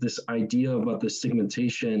 this idea about the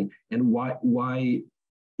stigmatization and why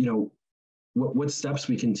what steps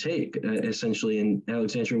we can take, essentially. And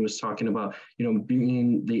Alexandria was talking about,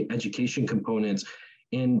 being the education components.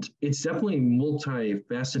 And it's definitely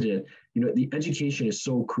multifaceted. The education is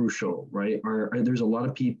so crucial, right? There's a lot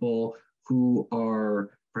of people who are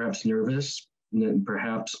perhaps nervous, and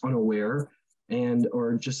perhaps unaware,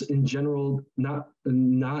 or just in general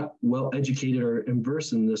not well educated or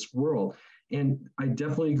immersed in this world. And I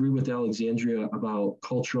definitely agree with Alexandria about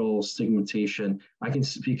cultural stigmatization. I can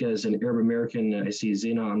speak as an Arab American. I see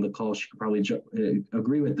Zaina on the call. She could probably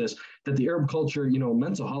agree with this, that the Arab culture,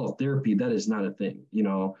 mental health therapy, that is not a thing.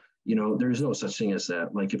 There's no such thing as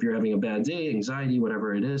that. Like if you're having a bad day, anxiety,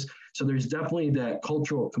 whatever it is. So there's definitely that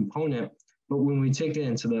cultural component. But when we take it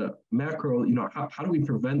into the macro, how do we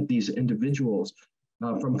prevent these individuals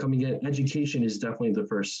from coming in? Education is definitely the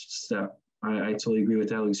first step. I totally agree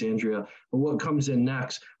with Alexandria. But what comes in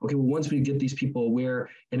next? Okay, well, once we get these people aware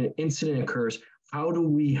and an incident occurs, how do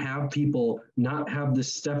we have people not have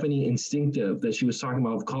this Stephanie instinctive that she was talking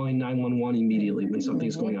about, calling 911 immediately when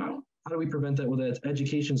something's going on? How do we prevent that? Well, that's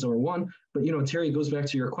education's number one. But, Terry, it goes back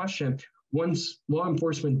to your question. Once law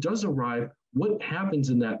enforcement does arrive, what happens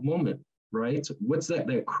in that moment, right? What's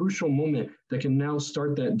that crucial moment that can now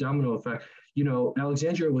start that domino effect?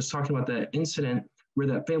 Alexandria was talking about that incident where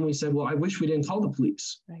that family said, well, I wish we didn't call the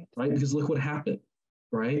police, right? Because look what happened,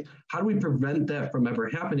 right? How do we prevent that from ever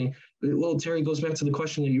happening? Well, Terry, goes back to the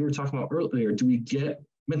question that you were talking about earlier. Do we get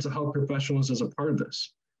mental health professionals as a part of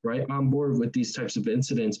this, right? On board with these types of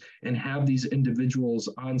incidents and have these individuals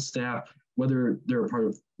on staff, whether they're a part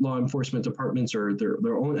of law enforcement departments or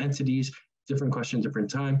their own entities, different question, different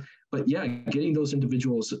time. But yeah, getting those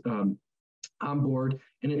individuals on board.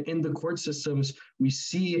 And in the court systems, we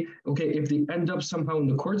see, okay, if they end up somehow in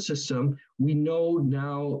the court system, we know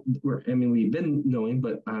now, we've been knowing,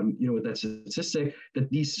 but with that statistic,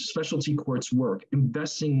 that these specialty courts work,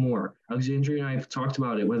 investing more. Alexandria and I have talked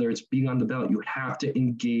about it, whether it's being on the ballot, you have to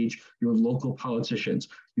engage your local politicians.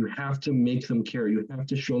 You have to make them care. You have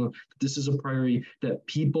to show them that this is a priority, that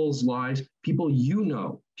people's lives, people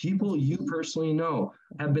you personally know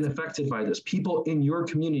have been affected by this. People in your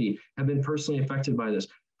community have been personally affected by this.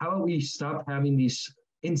 How about we stop having these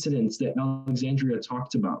incidents that Alexandria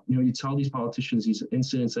talked about? You tell these politicians these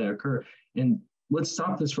incidents that occur, and let's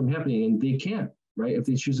stop this from happening. And they can, right? If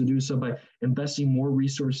they choose to do so by investing more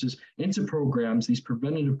resources into programs, these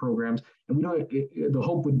preventative programs. And the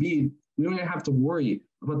hope would be, We don't have to worry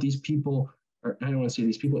about these people, or I don't want to say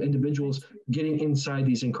these people, individuals getting inside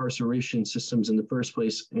these incarceration systems in the first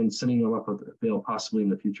place and setting them up with a bail possibly in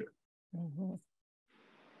the future. Mm-hmm.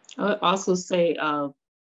 I would also say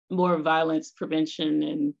more violence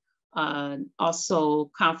prevention and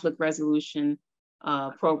also conflict resolution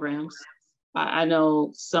programs. I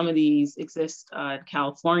know some of these exist in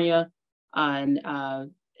California,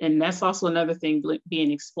 and that's also another thing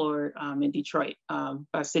being explored in Detroit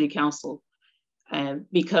by City Council, and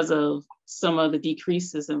because of some of the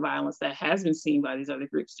decreases in violence that has been seen by these other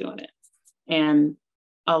groups doing it. And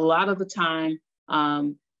a lot of the time,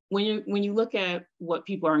 when you look at what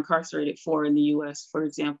people are incarcerated for in the U.S., for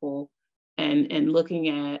example, and looking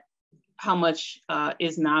at how much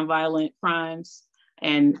is nonviolent crimes,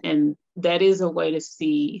 and that is a way to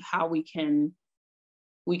see how we can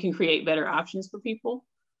create better options for people.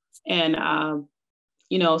 And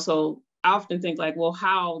so I often think like, well,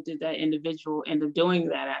 how did that individual end up doing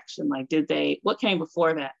that action? Like, what came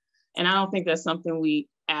before that? And I don't think that's something we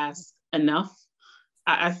ask enough.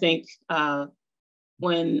 I think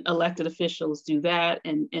when elected officials do that,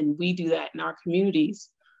 and we do that in our communities,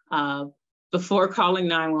 before calling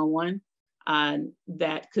 911,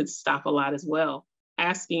 that could stop a lot as well.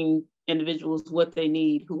 Asking individuals what they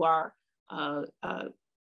need who are,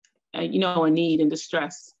 in need and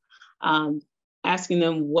distress. Asking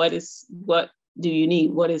them what do you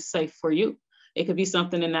need? What is safe for you? It could be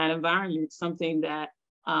something in that environment, something that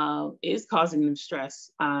is causing them stress.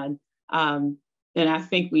 And I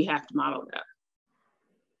think we have to model that.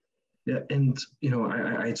 Yeah, and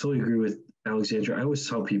I totally agree with Alexandria. I always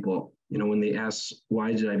tell people, when they ask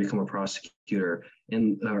why did I become a prosecutor,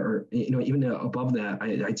 and even above that,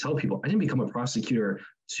 I tell people I didn't become a prosecutor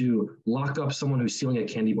to lock up someone who's stealing a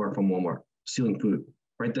candy bar from Walmart, stealing food,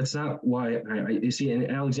 right? That's not why you see. And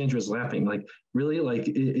Alexandria's laughing, like, really, like,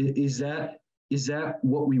 is that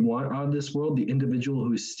what we want out of this world? The individual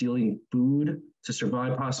who's stealing food to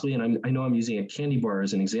survive, possibly. And I know I'm using a candy bar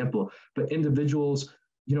as an example, but individuals,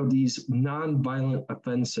 these non-violent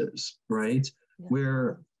offenses, right? Yeah.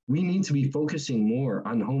 Where we need to be focusing more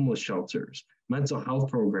on homeless shelters, mental health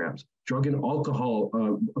programs, drug and alcohol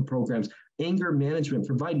programs, anger management,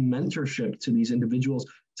 provide mentorship to these individuals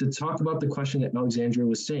to talk about the question that Alexandria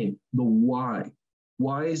was saying, the why.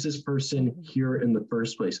 Why is this person here in the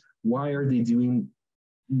first place? Why are they doing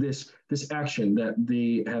this action that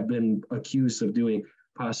they have been accused of doing,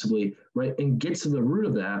 possibly, right? And get to the root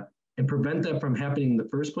of that and prevent that from happening in the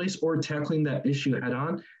first place, or tackling that issue head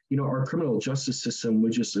on. Our criminal justice system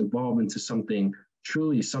would just evolve into something,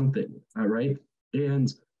 truly something, right?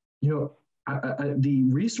 And, the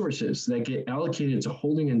resources that get allocated to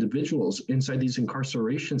holding individuals inside these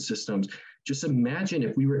incarceration systems, just imagine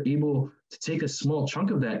if we were able to take a small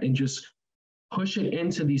chunk of that and just push it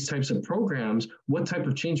into these types of programs, what type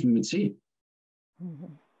of change we would see.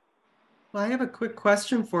 Well, I have a quick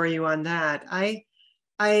question for you on that. I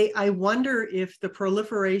wonder if the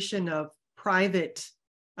proliferation of private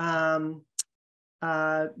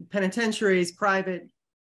penitentiaries, private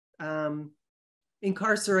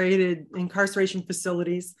incarceration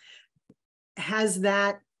facilities, has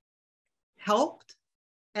that helped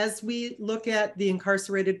as we look at the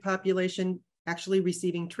incarcerated population actually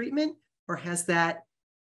receiving treatment, or has that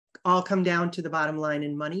all come down to the bottom line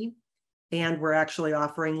in money, and we're actually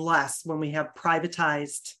offering less when we have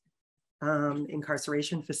privatized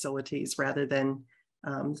incarceration facilities rather than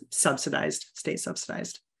state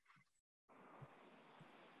subsidized?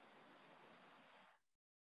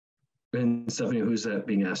 And Stephanie, who's that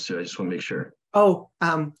being asked to? I just want to make sure. Oh,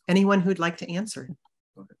 anyone who'd like to answer.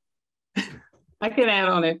 Okay. I can add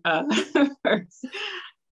on it first.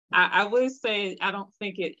 I would say I don't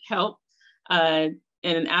think it helped. And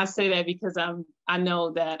I say that because I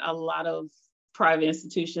know that a lot of private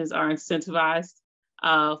institutions are incentivized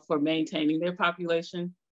for maintaining their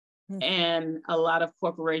population. Mm-hmm. And a lot of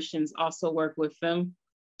corporations also work with them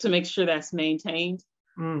to make sure that's maintained.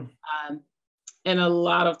 Mm. And a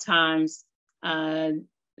lot of times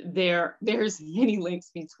there's many links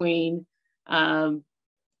between,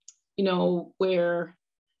 where,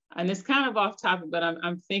 and it's kind of off topic, but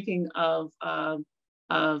I'm thinking of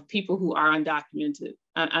people who are undocumented.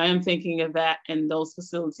 I am thinking of that in those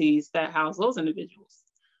facilities that house those individuals,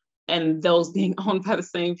 and those being owned by the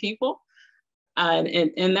same people.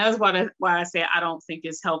 And that's why I say I don't think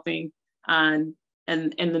it's helping. And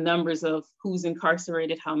the numbers of who's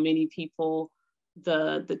incarcerated, how many people,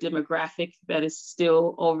 the demographic that is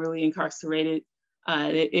still overly incarcerated,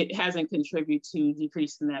 it hasn't contributed to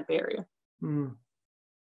decreasing that barrier. Mm.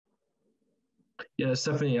 Yeah,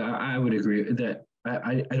 Stephanie, I would agree that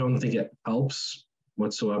I don't think it helps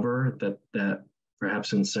whatsoever that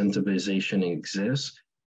perhaps incentivization exists.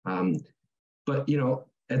 But,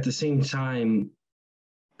 at the same time,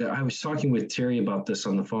 I was talking with Terry about this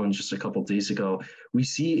on the phone just a couple of days ago. We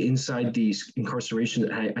see inside these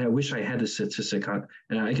incarcerations, I wish I had a statistic on,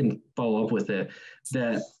 and I can follow up with it,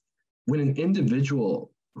 that when an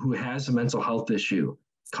individual who has a mental health issue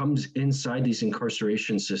comes inside these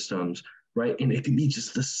incarceration systems, right, and it can be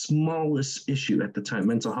just the smallest issue at the time,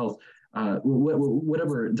 mental health,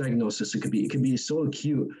 whatever diagnosis it could be so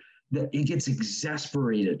acute that it gets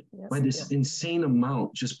exasperated by this insane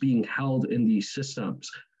amount just being held in these systems,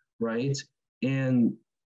 right? And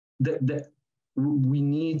that we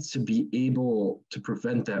need to be able to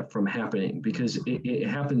prevent that from happening, because it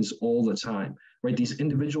happens all the time, right? These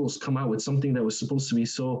individuals come out with something that was supposed to be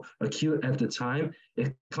so acute at the time.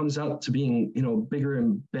 It comes out to being, bigger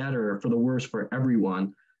and better for the worse for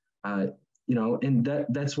everyone. And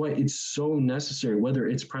that's why it's so necessary, whether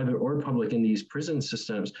it's private or public in these prison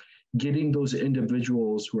systems, getting those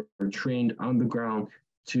individuals who are trained on the ground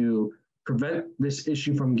to prevent this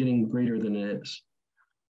issue from getting greater than it is.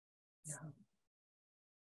 Yeah.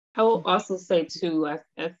 I will also say too, I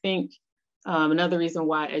think another reason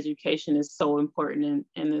why education is so important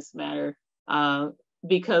in this matter,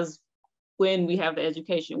 because when we have the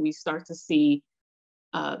education, we start to see,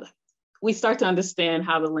 we start to understand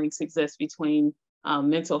how the links exist between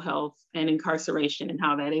mental health and incarceration and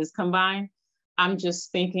how that is combined. I'm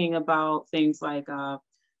just thinking about things like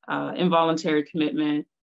involuntary commitment,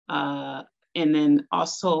 and then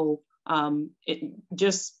also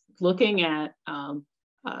just looking at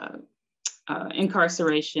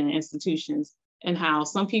incarceration institutions and how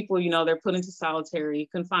some people, they're put into solitary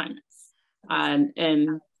confinement,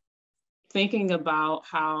 and thinking about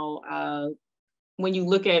how when you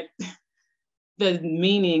look at the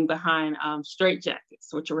meaning behind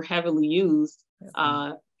straitjackets, which were heavily used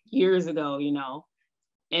years ago,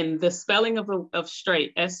 and the spelling of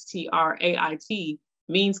straight, S-T-R-A-I-T,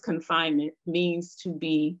 means confinement, means to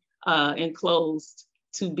be enclosed,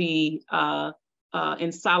 to be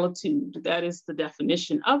in solitude. That is the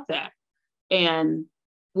definition of that. And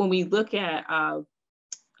when we look at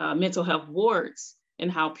mental health wards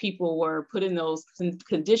and how people were put in those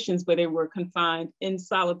conditions where they were confined in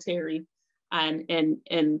solitary,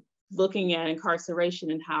 and looking at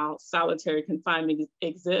incarceration and how solitary confinement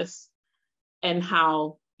exists, and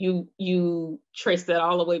how you trace that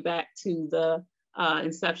all the way back to the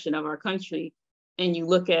inception of our country, and you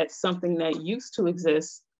look at something that used to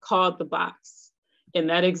exist called the box, and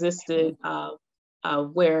that existed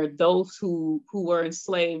where those who were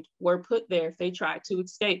enslaved were put there if they tried to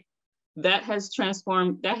escape. That has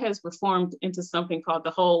reformed into something called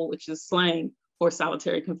the hole, which is slang for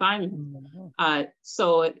solitary confinement. And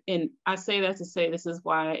I say that to say this is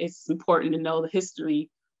why it's important to know the history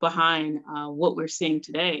behind what we're seeing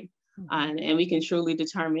today, and we can truly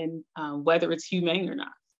determine whether it's humane or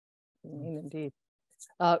not. Indeed.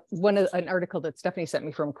 An article that Stephanie sent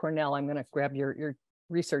me from Cornell, I'm going to grab your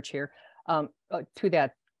research here, to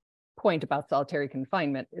that point about solitary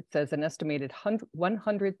confinement. It says an estimated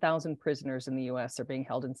 100,000 prisoners in the US are being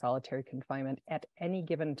held in solitary confinement at any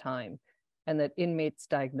given time, and that inmates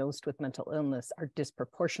diagnosed with mental illness are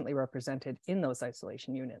disproportionately represented in those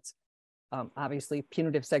isolation units. Obviously,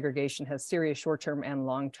 punitive segregation has serious short-term and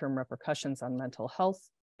long-term repercussions on mental health,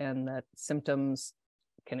 and that symptoms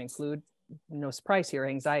can include, no surprise here,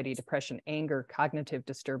 anxiety, depression, anger, cognitive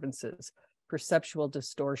disturbances, perceptual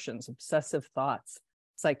distortions, obsessive thoughts,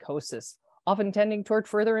 psychosis, often tending toward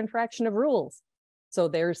further infraction of rules. So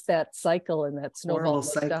there's that cycle and that snowball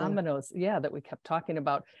of dominoes, that we kept talking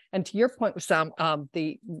about. And to your point, Wesam,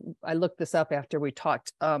 I looked this up after we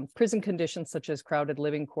talked. Prison conditions such as crowded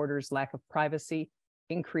living quarters, lack of privacy,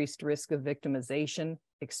 increased risk of victimization,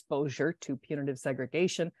 exposure to punitive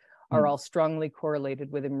segregation are all strongly correlated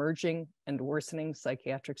with emerging and worsening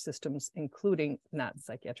psychiatric symptoms, including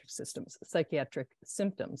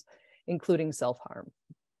self-harm.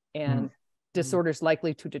 And disorders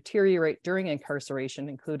likely to deteriorate during incarceration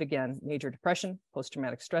include, again, major depression,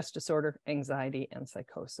 post-traumatic stress disorder, anxiety, and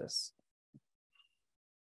psychosis.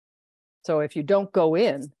 So if you don't go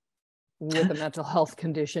in with a mental health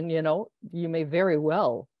condition, you may very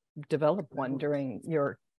well develop one during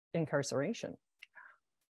your incarceration.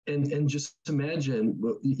 And just imagine,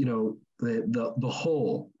 the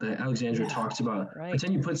hole that Alexandria talks about. Right.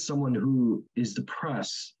 Pretend you put someone who is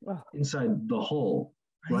depressed inside the hole,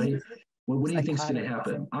 right? What do you think is going to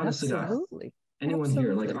happen? Honestly, absolutely. Anyone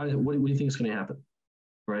here, what do you think is going to happen?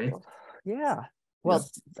 Right? Yeah. Well,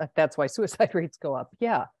 that's why suicide rates go up.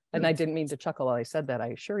 Yeah. And I didn't mean to chuckle while I said that, I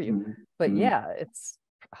assure you. But it's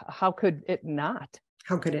how could it not?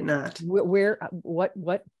 How could it not?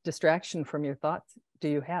 What distraction from your thoughts do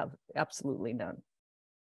you have? Absolutely none.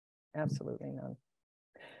 Absolutely none.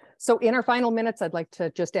 So in our final minutes, I'd like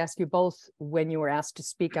to just ask you both, when you were asked to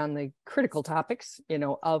speak on the critical topics,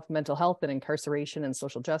 of mental health and incarceration and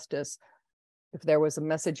social justice, if there was a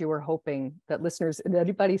message you were hoping that listeners, and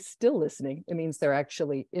anybody still listening, it means they're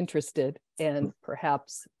actually interested and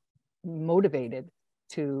perhaps motivated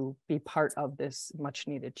to be part of this much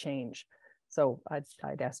needed change. So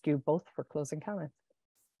I'd ask you both for closing comments.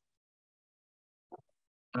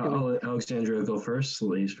 I'll let Alexandria go first,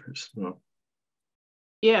 ladies first. No.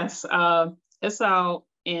 Yes, guess I'll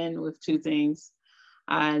end with two things.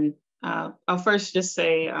 And I'll first just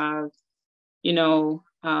say,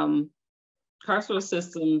 carceral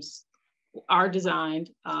systems are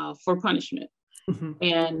designed for punishment. Mm-hmm.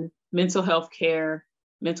 And mental health care,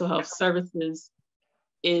 mental health services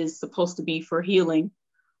is supposed to be for healing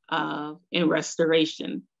and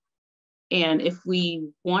restoration. And if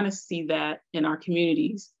we want to see that in our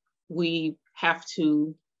communities, we have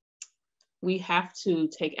to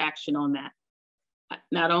take action on that.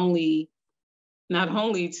 Not only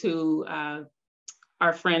to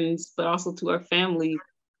our friends, but also to our family,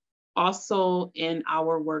 also in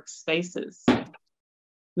our workspaces,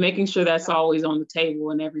 making sure that's always on the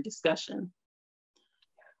table in every discussion.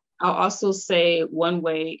 I'll also say one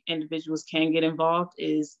way individuals can get involved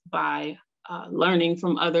is by learning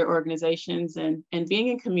from other organizations and being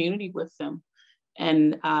in community with them.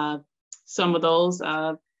 And some of those,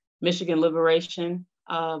 Michigan Liberation,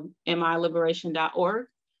 MILiberation.org.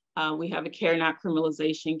 We have a Care Not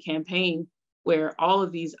Criminalization campaign where all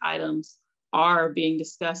of these items are being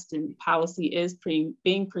discussed and policy is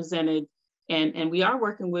being presented. And we are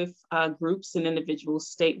working with groups and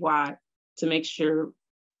individuals statewide to make sure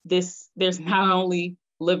there's not only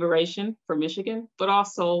liberation for Michigan, but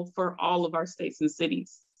also for all of our states and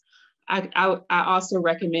cities. I also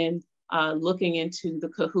recommend looking into the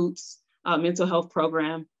CAHOOTS mental health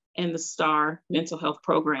program and the STAR mental health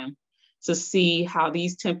program to see how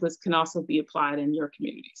these templates can also be applied in your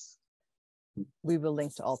communities. We will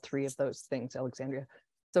link to all three of those things, Alexandria.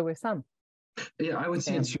 So Wesam. Yeah, I would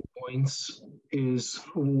say 2 points is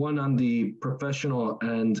one on the professional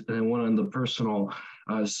end and one on the personal.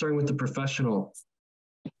 Starting with the professional,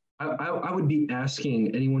 I would be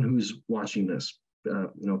asking anyone who's watching this,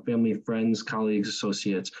 family, friends, colleagues,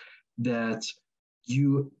 associates, that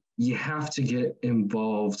you have to get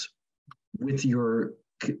involved with your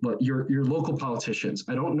local politicians.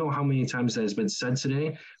 I don't know how many times that has been said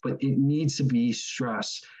today, but it needs to be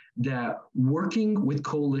stressed that working with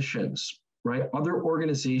coalitions, right, other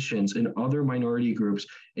organizations and other minority groups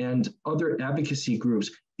and other advocacy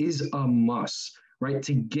groups is a must, right,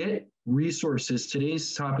 to get resources.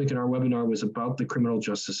 Today's topic in our webinar was about the criminal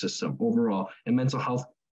justice system overall and mental health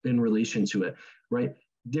in relation to it, right?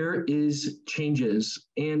 There is changes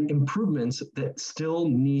and improvements that still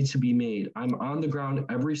need to be made. I'm on the ground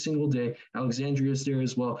every single day. Alexandria is there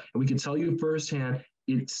as well. And we can tell you firsthand,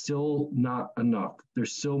 it's still not enough.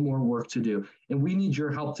 There's still more work to do. And we need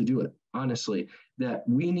your help to do it, honestly, that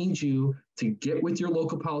we need you to get with your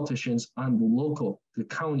local politicians on the local, the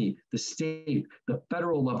county, the state, the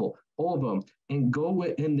federal level, all of them, and go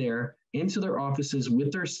in there into their offices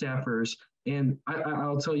with their staffers. And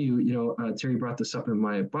I'll tell you, Terry brought this up in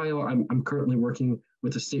my bio. I'm currently working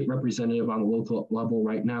with a state representative on a local level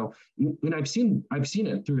right now, and I've seen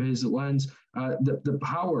it through his lens, the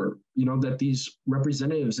power, that these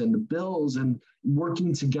representatives and the bills and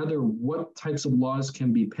working together, what types of laws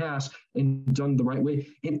can be passed and done the right way.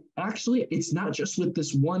 And actually, it's not just with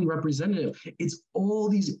this one representative; it's all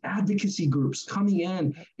these advocacy groups coming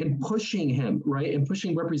in and pushing him, right, and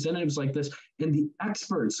pushing representatives like this, and the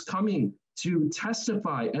experts coming to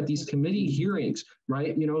testify at these committee hearings,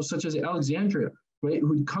 right? Such as Alexandria, right?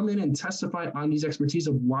 Who'd come in and testify on these expertise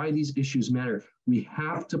of why these issues matter. We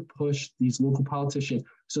have to push these local politicians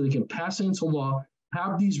so they can pass it into law,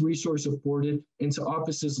 have these resources afforded into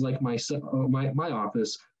offices like my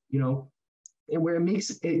office, and where it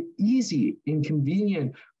makes it easy and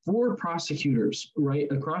convenient for prosecutors, right,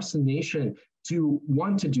 across the nation to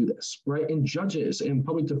want to do this, right? And judges and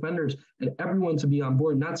public defenders and everyone to be on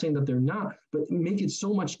board, not saying that they're not, but make it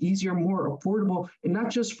so much easier, more affordable, and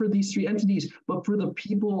not just for these three entities, but for the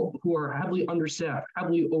people who are heavily understaffed,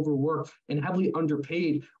 heavily overworked, and heavily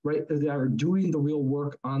underpaid, right, that are doing the real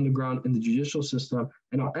work on the ground in the judicial system.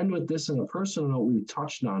 And I'll end with this in a personal note, we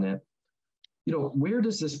touched on it. Where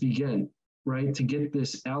does this begin, right, to get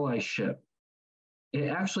this allyship? It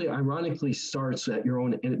actually ironically starts at your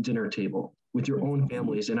own dinner table with your own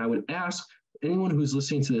families. And I would ask anyone who's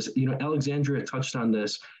listening to this, Alexandria touched on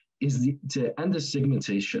this, is to end the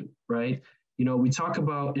stigmatization, right? We talk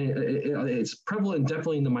about it's prevalent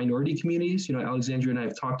definitely in the minority communities. Alexandria and I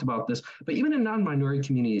have talked about this, but even in non-minority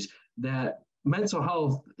communities, that mental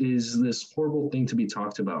health is this horrible thing to be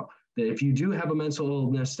talked about. That if you do have a mental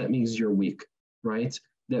illness, that means you're weak, right?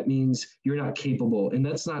 That means you're not capable. And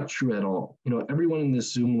that's not true at all. Everyone in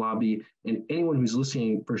this Zoom lobby and anyone who's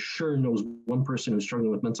listening for sure knows one person who's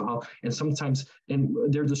struggling with mental health. And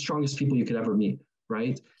they're the strongest people you could ever meet,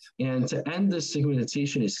 right? And to end this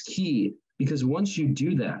stigmatization is key, because once you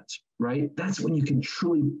do that, right, that's when you can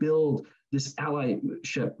truly build this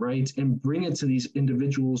allyship, right? And bring it to these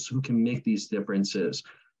individuals who can make these differences.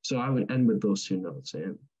 So I would end with those two notes.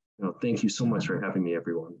 And thank you so much for having me,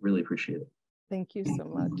 everyone. Really appreciate it. Thank you so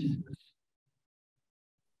much.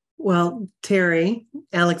 Well, Terry,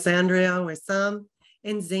 Alexandria, Wesam,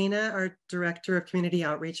 and Zaina, our Director of Community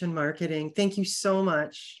Outreach and Marketing, thank you so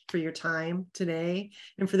much for your time today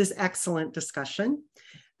and for this excellent discussion.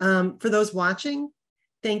 For those watching,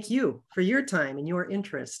 thank you for your time and your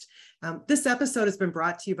interest. This episode has been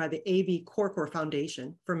brought to you by the AB Korkor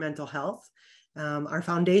Foundation for Mental Health. Our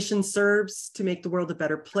foundation serves to make the world a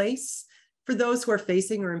better place for those who are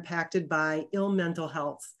facing or impacted by ill mental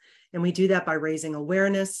health. And we do that by raising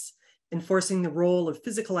awareness, enforcing the role of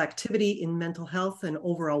physical activity in mental health and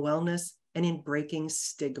overall wellness, and in breaking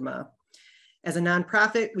stigma. As a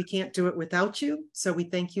nonprofit, we can't do it without you. So we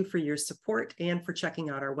thank you for your support and for checking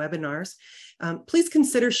out our webinars. Please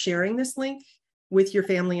consider sharing this link with your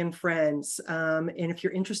family and friends. And if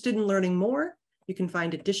you're interested in learning more, you can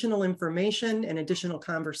find additional information and additional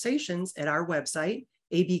conversations at our website,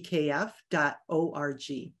 abkf.org.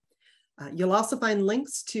 You'll also find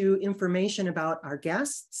links to information about our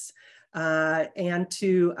guests and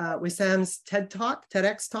to Wesam's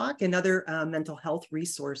TEDx talk, and other mental health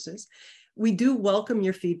resources. We do welcome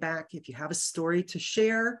your feedback. If you have a story to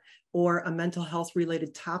share or a mental health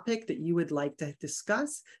related topic that you would like to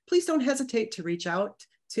discuss, please don't hesitate to reach out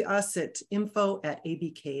to us at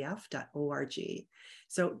info@abkf.org.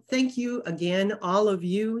 So thank you again, all of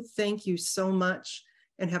you. Thank you so much,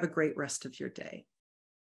 and have a great rest of your day.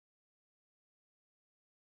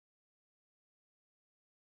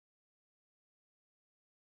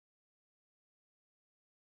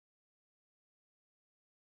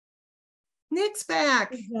 Nick's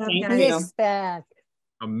back. Nick's back.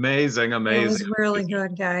 Amazing, It amazing. was really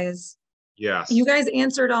good, guys. Yes. You guys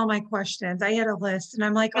answered all my questions. I had a list and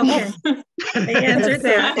I'm like, okay, they answered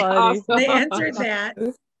That's so that. funny. They answered that.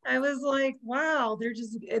 I was like, wow,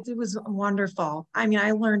 it was wonderful. I mean,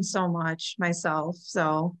 I learned so much myself.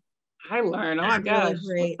 So I learned. Oh my really gosh.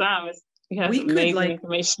 great. We could amazing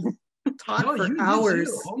information. Talk for hours.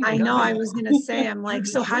 Oh my I know. God. I was going to say, I'm like,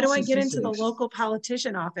 so how do I get into the Statistics. local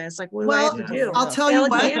politician office? Like, what do I have to do? I'll tell you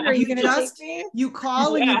what, Alexandra, are you going to take me? you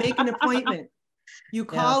call and you Yeah. make an appointment. You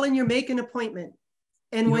call and you make an appointment.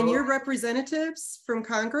 And when your representatives from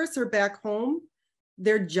Congress are back home,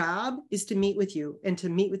 their job is to meet with you and to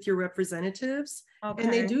meet with your representatives. Okay.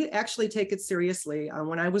 And they do actually take it seriously.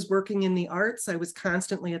 When I was working in the arts, I was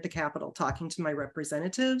constantly at the Capitol talking to my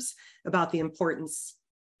representatives about the importance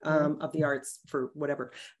of the arts for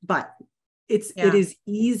whatever. But it is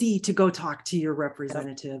easy to go talk to your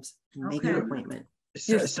representatives, make an appointment.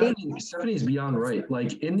 Stephanie's beyond right.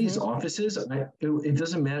 Like in these offices, it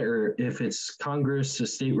doesn't matter if it's Congress to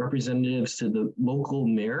state representatives to the local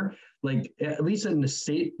mayor. Like at least in the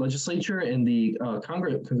state legislature and the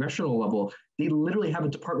congressional level, they literally have a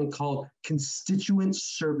department called constituent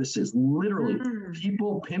services. Literally,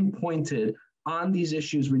 people pinpointed on these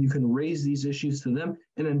issues where you can raise these issues to them,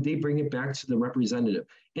 and then they bring it back to the representative.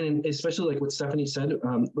 And especially like what Stephanie said,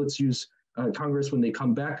 let's use Congress when they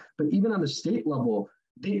come back, but even on the state level,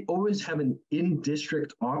 they always have an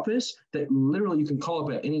in-district office that literally you can call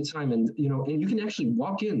up at any time, and and you can actually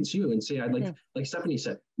walk in too and say, I'd like Stephanie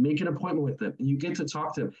said, make an appointment with them, and you get to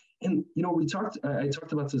talk to them. And I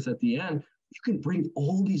talked about this at the end. You can bring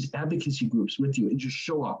all these advocacy groups with you and just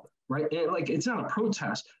show up, right? And like it's not a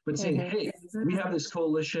protest, but saying, hey, we have this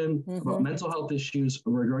coalition about mental health issues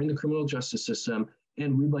regarding the criminal justice system,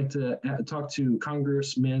 and we'd like to talk to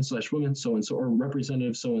Congressman/woman so-and-so or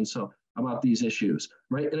Representative so-and-so about these issues,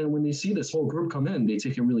 right? And then when they see this whole group come in, they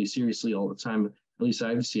take it really seriously all the time, at least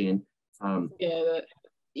I've seen. I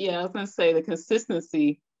was gonna say the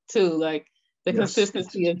consistency too, like the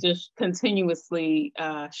consistency of just continuously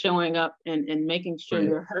showing up and making sure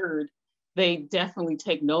you're heard. They definitely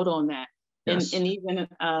take note on that. And even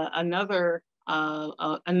another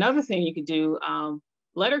thing you could do,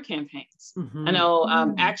 letter campaigns. I know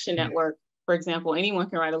Action Network, for example, anyone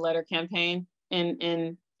can write a letter campaign,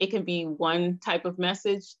 and it can be one type of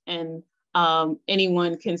message, and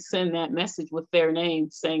anyone can send that message with their name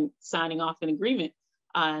signing off an agreement.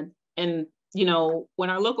 And you know, when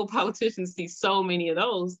our local politicians see so many of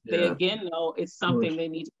those, they again know it's something they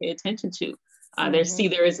need to pay attention to.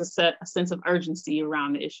 There is a sense of urgency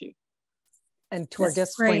around the issue. And to our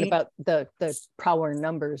guest's point about the power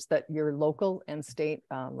numbers, that your local and state,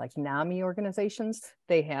 like NAMI organizations,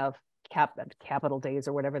 they have capital days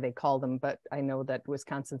or whatever they call them, but I know that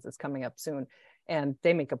Wisconsin's is coming up soon, and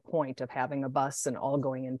they make a point of having a bus and all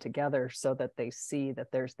going in together so that they see that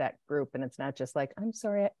there's that group, and it's not just like, I'm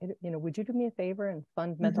sorry, you know, would you do me a favor and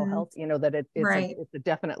fund mental health? You know, that it's a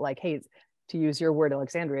definite, like, hey, to use your word,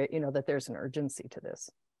 Alexandria, you know, that there's an urgency to this.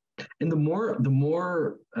 And the more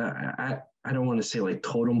I don't want to say like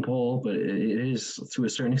totem pole, but it is to a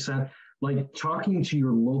certain extent, like talking to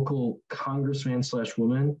your local congressman /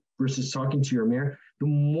 woman versus talking to your mayor. The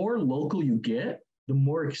more local you get, the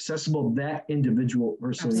more accessible that individual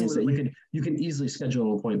person is, that you can easily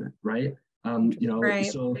schedule an appointment, right? You know,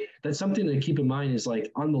 so that's something to keep in mind, is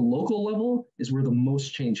like on the local level is where the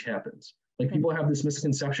most change happens. Like people have this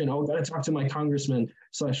misconception, oh, gotta talk to my congressman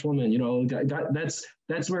 / woman, you know,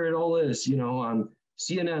 that's where it all is, you know, on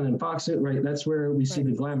CNN and Fox, right? That's where we see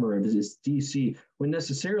the glamour of this DC, when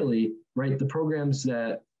necessarily, right, the programs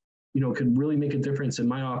that, you know, could really make a difference in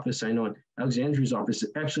my office, I know in Alexandria's office,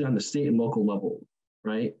 actually on the state and local level,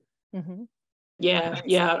 right?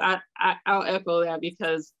 Yeah, I'll echo that,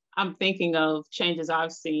 because I'm thinking of changes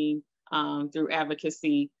I've seen through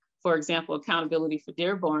advocacy. For example, accountability for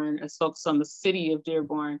Dearborn is focused on the city of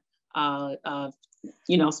Dearborn,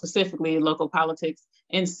 you know, specifically local politics,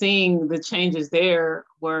 and seeing the changes there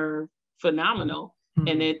were phenomenal.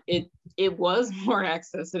 And it was more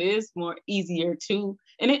access. It is more easier to,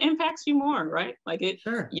 and it impacts you more, right? Like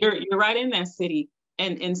you're right in that city,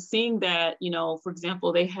 and seeing that, you know, for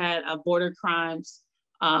example, they had a border crimes,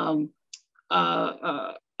 a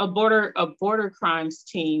border crimes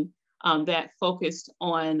team that focused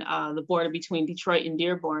on the border between Detroit and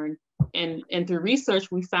Dearborn. And through research,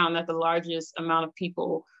 we found that the largest amount of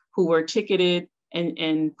people who were ticketed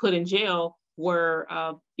and put in jail were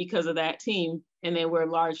because of that team. And they were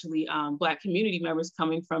largely Black community members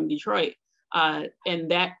coming from Detroit. And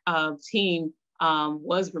that team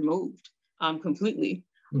was removed completely.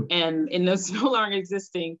 And it's no longer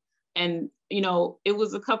existing. And, you know, it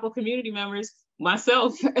was a couple community members,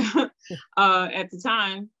 myself at the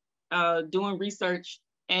time, doing research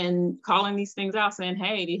and calling these things out, saying,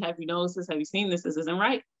 hey, have you noticed this? Have you seen this? This isn't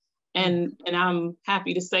right. And I'm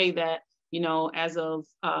happy to say that, you know, as of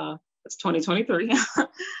it's 2023,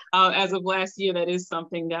 as of last year, that is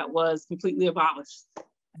something that was completely abolished.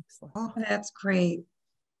 Excellent. Oh, that's great.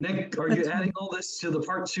 Nick, are you adding all this to the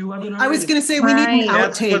part 2 webinar? I was going to say we need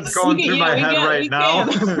outtakes. That's what's going through my head right now.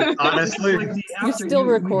 Honestly, like you're still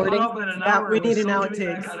recording. We need an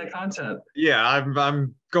outtake. Kind of content. Yeah,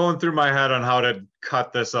 I'm going through my head on how to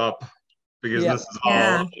cut this up, because this is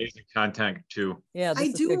all amazing content too. Yeah, I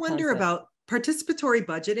do wonder about participatory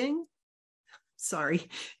budgeting. Sorry,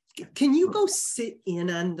 can you go sit in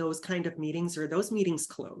on those kind of meetings, or are those meetings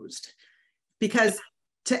closed? Because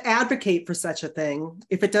to advocate for such a thing,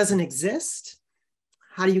 if it doesn't exist,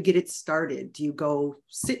 how do you get it started? Do you go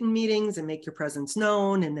sit in meetings and make your presence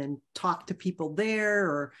known and then talk to people there?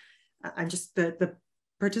 Or I'm just, the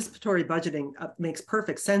participatory budgeting makes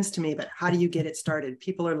perfect sense to me, but how do you get it started?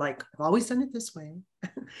 People are like, I've always done it this way.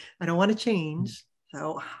 I don't want to change.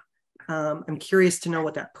 So I'm curious to know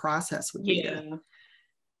what that process would be to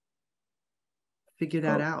figure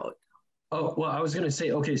that out. Oh, well, I was going to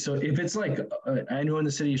say, okay, so if it's like, I know in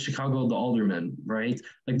the city of Chicago, the aldermen, right?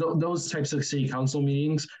 Like those types of city council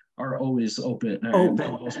meetings are always open. For the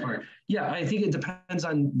most part. Yeah, I think it depends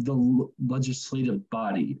on the legislative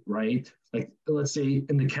body, right? Like, let's say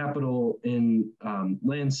in the Capitol in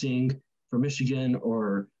Lansing for Michigan,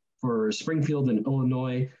 or for Springfield in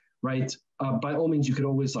Illinois, right? By all means, you could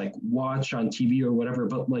always like watch on TV or whatever,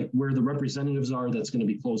 but like where the representatives are, that's going to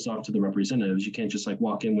be closed off to the representatives. You can't just like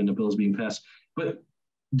walk in when the bill is being passed. But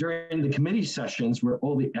during the committee sessions where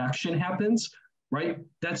all the action happens, right?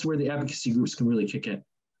 That's where the advocacy groups can really kick in,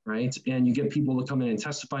 right? And you get people to come in and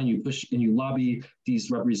testify, and you push and you lobby these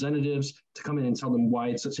representatives to come in and tell them why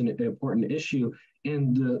it's such an important issue.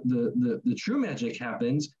 And the true magic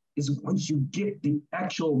happens is once you get the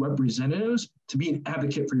actual representatives to be an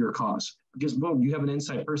advocate for your cause, because boom, you have an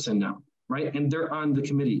inside person now, right? And they're on the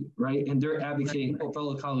committee, right? And they're advocating, oh,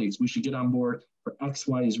 fellow colleagues, we should get on board for X,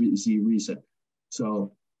 Y, Z reason.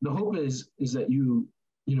 So the hope is that you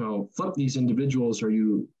know, flip these individuals, or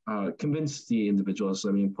you convince the individuals.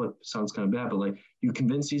 I mean, sounds kind of bad, but like you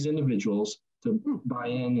convince these individuals to buy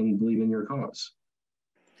in and believe in your cause.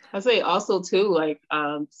 I say also too, like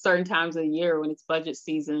certain times of the year when it's budget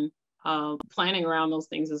season, planning around those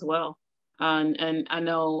things as well. And I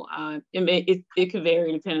know it could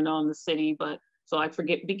vary depending on the city, but so like for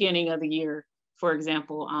beginning of the year, for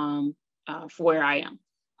example, for where I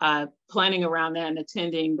am, planning around that and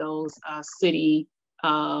attending those city,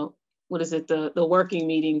 the working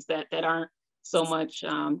meetings that aren't so much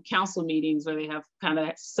council meetings where they have kind of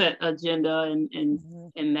that set agenda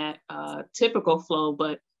and that typical flow,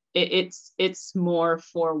 but it's more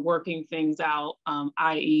for working things out,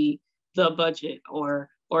 i.e. the budget or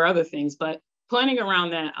other things, but planning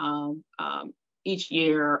around that each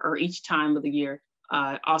year or each time of the year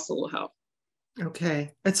also will help.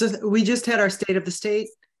 Okay, we just had our State of the State,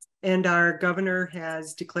 and our governor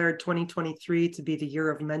has declared 2023 to be the year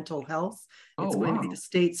of mental health. It's going to be the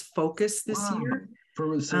state's focus this year.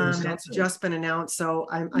 It's just been announced. So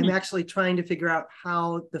I'm actually trying to figure out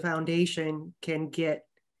how the foundation can get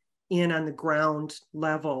in on the ground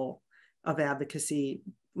level of advocacy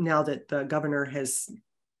now that the governor has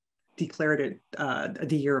declared it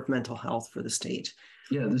the year of mental health for the state.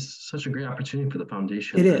 Yeah, this is such a great opportunity for the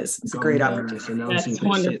foundation. It is. It's a great opportunity. That's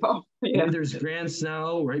wonderful. Yeah. There's grants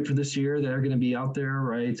now, right, for this year that are going to be out there,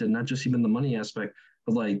 right? And not just even the money aspect,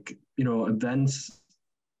 but like, events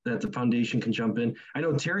that the foundation can jump in. I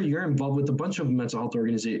know, Terry, you're involved with a bunch of mental health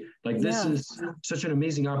organizations. Like this is such an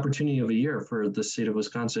amazing opportunity of a year for the state of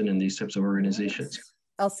Wisconsin and these types of organizations.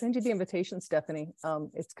 I'll send you the invitation, Stephanie.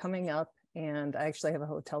 It's coming up, and I actually have a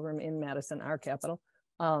hotel room in Madison, our capital.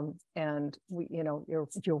 And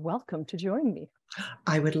you're welcome to join me.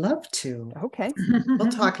 I would love to. Okay.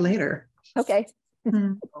 We'll talk later. Okay.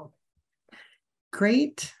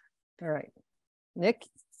 Great. All right. Nick,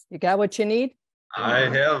 you got what you need? I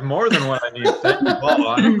have more than what I need. Thank you both.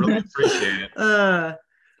 I really appreciate it.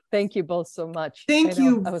 Thank you both so much. Thank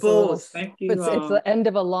you both. Thank you. It's the end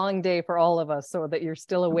of a long day for all of us, so that you're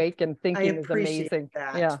still awake and thinking is amazing.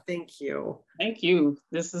 That. Yeah. Thank you. Thank you.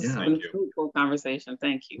 This is a cool conversation.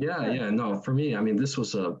 Thank you. Yeah. No, for me, I mean, this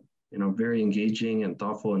was very engaging and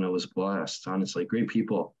thoughtful, and it was a blast. Honestly, great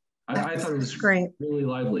people. I thought it was great. Really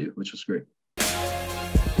lively, which was great.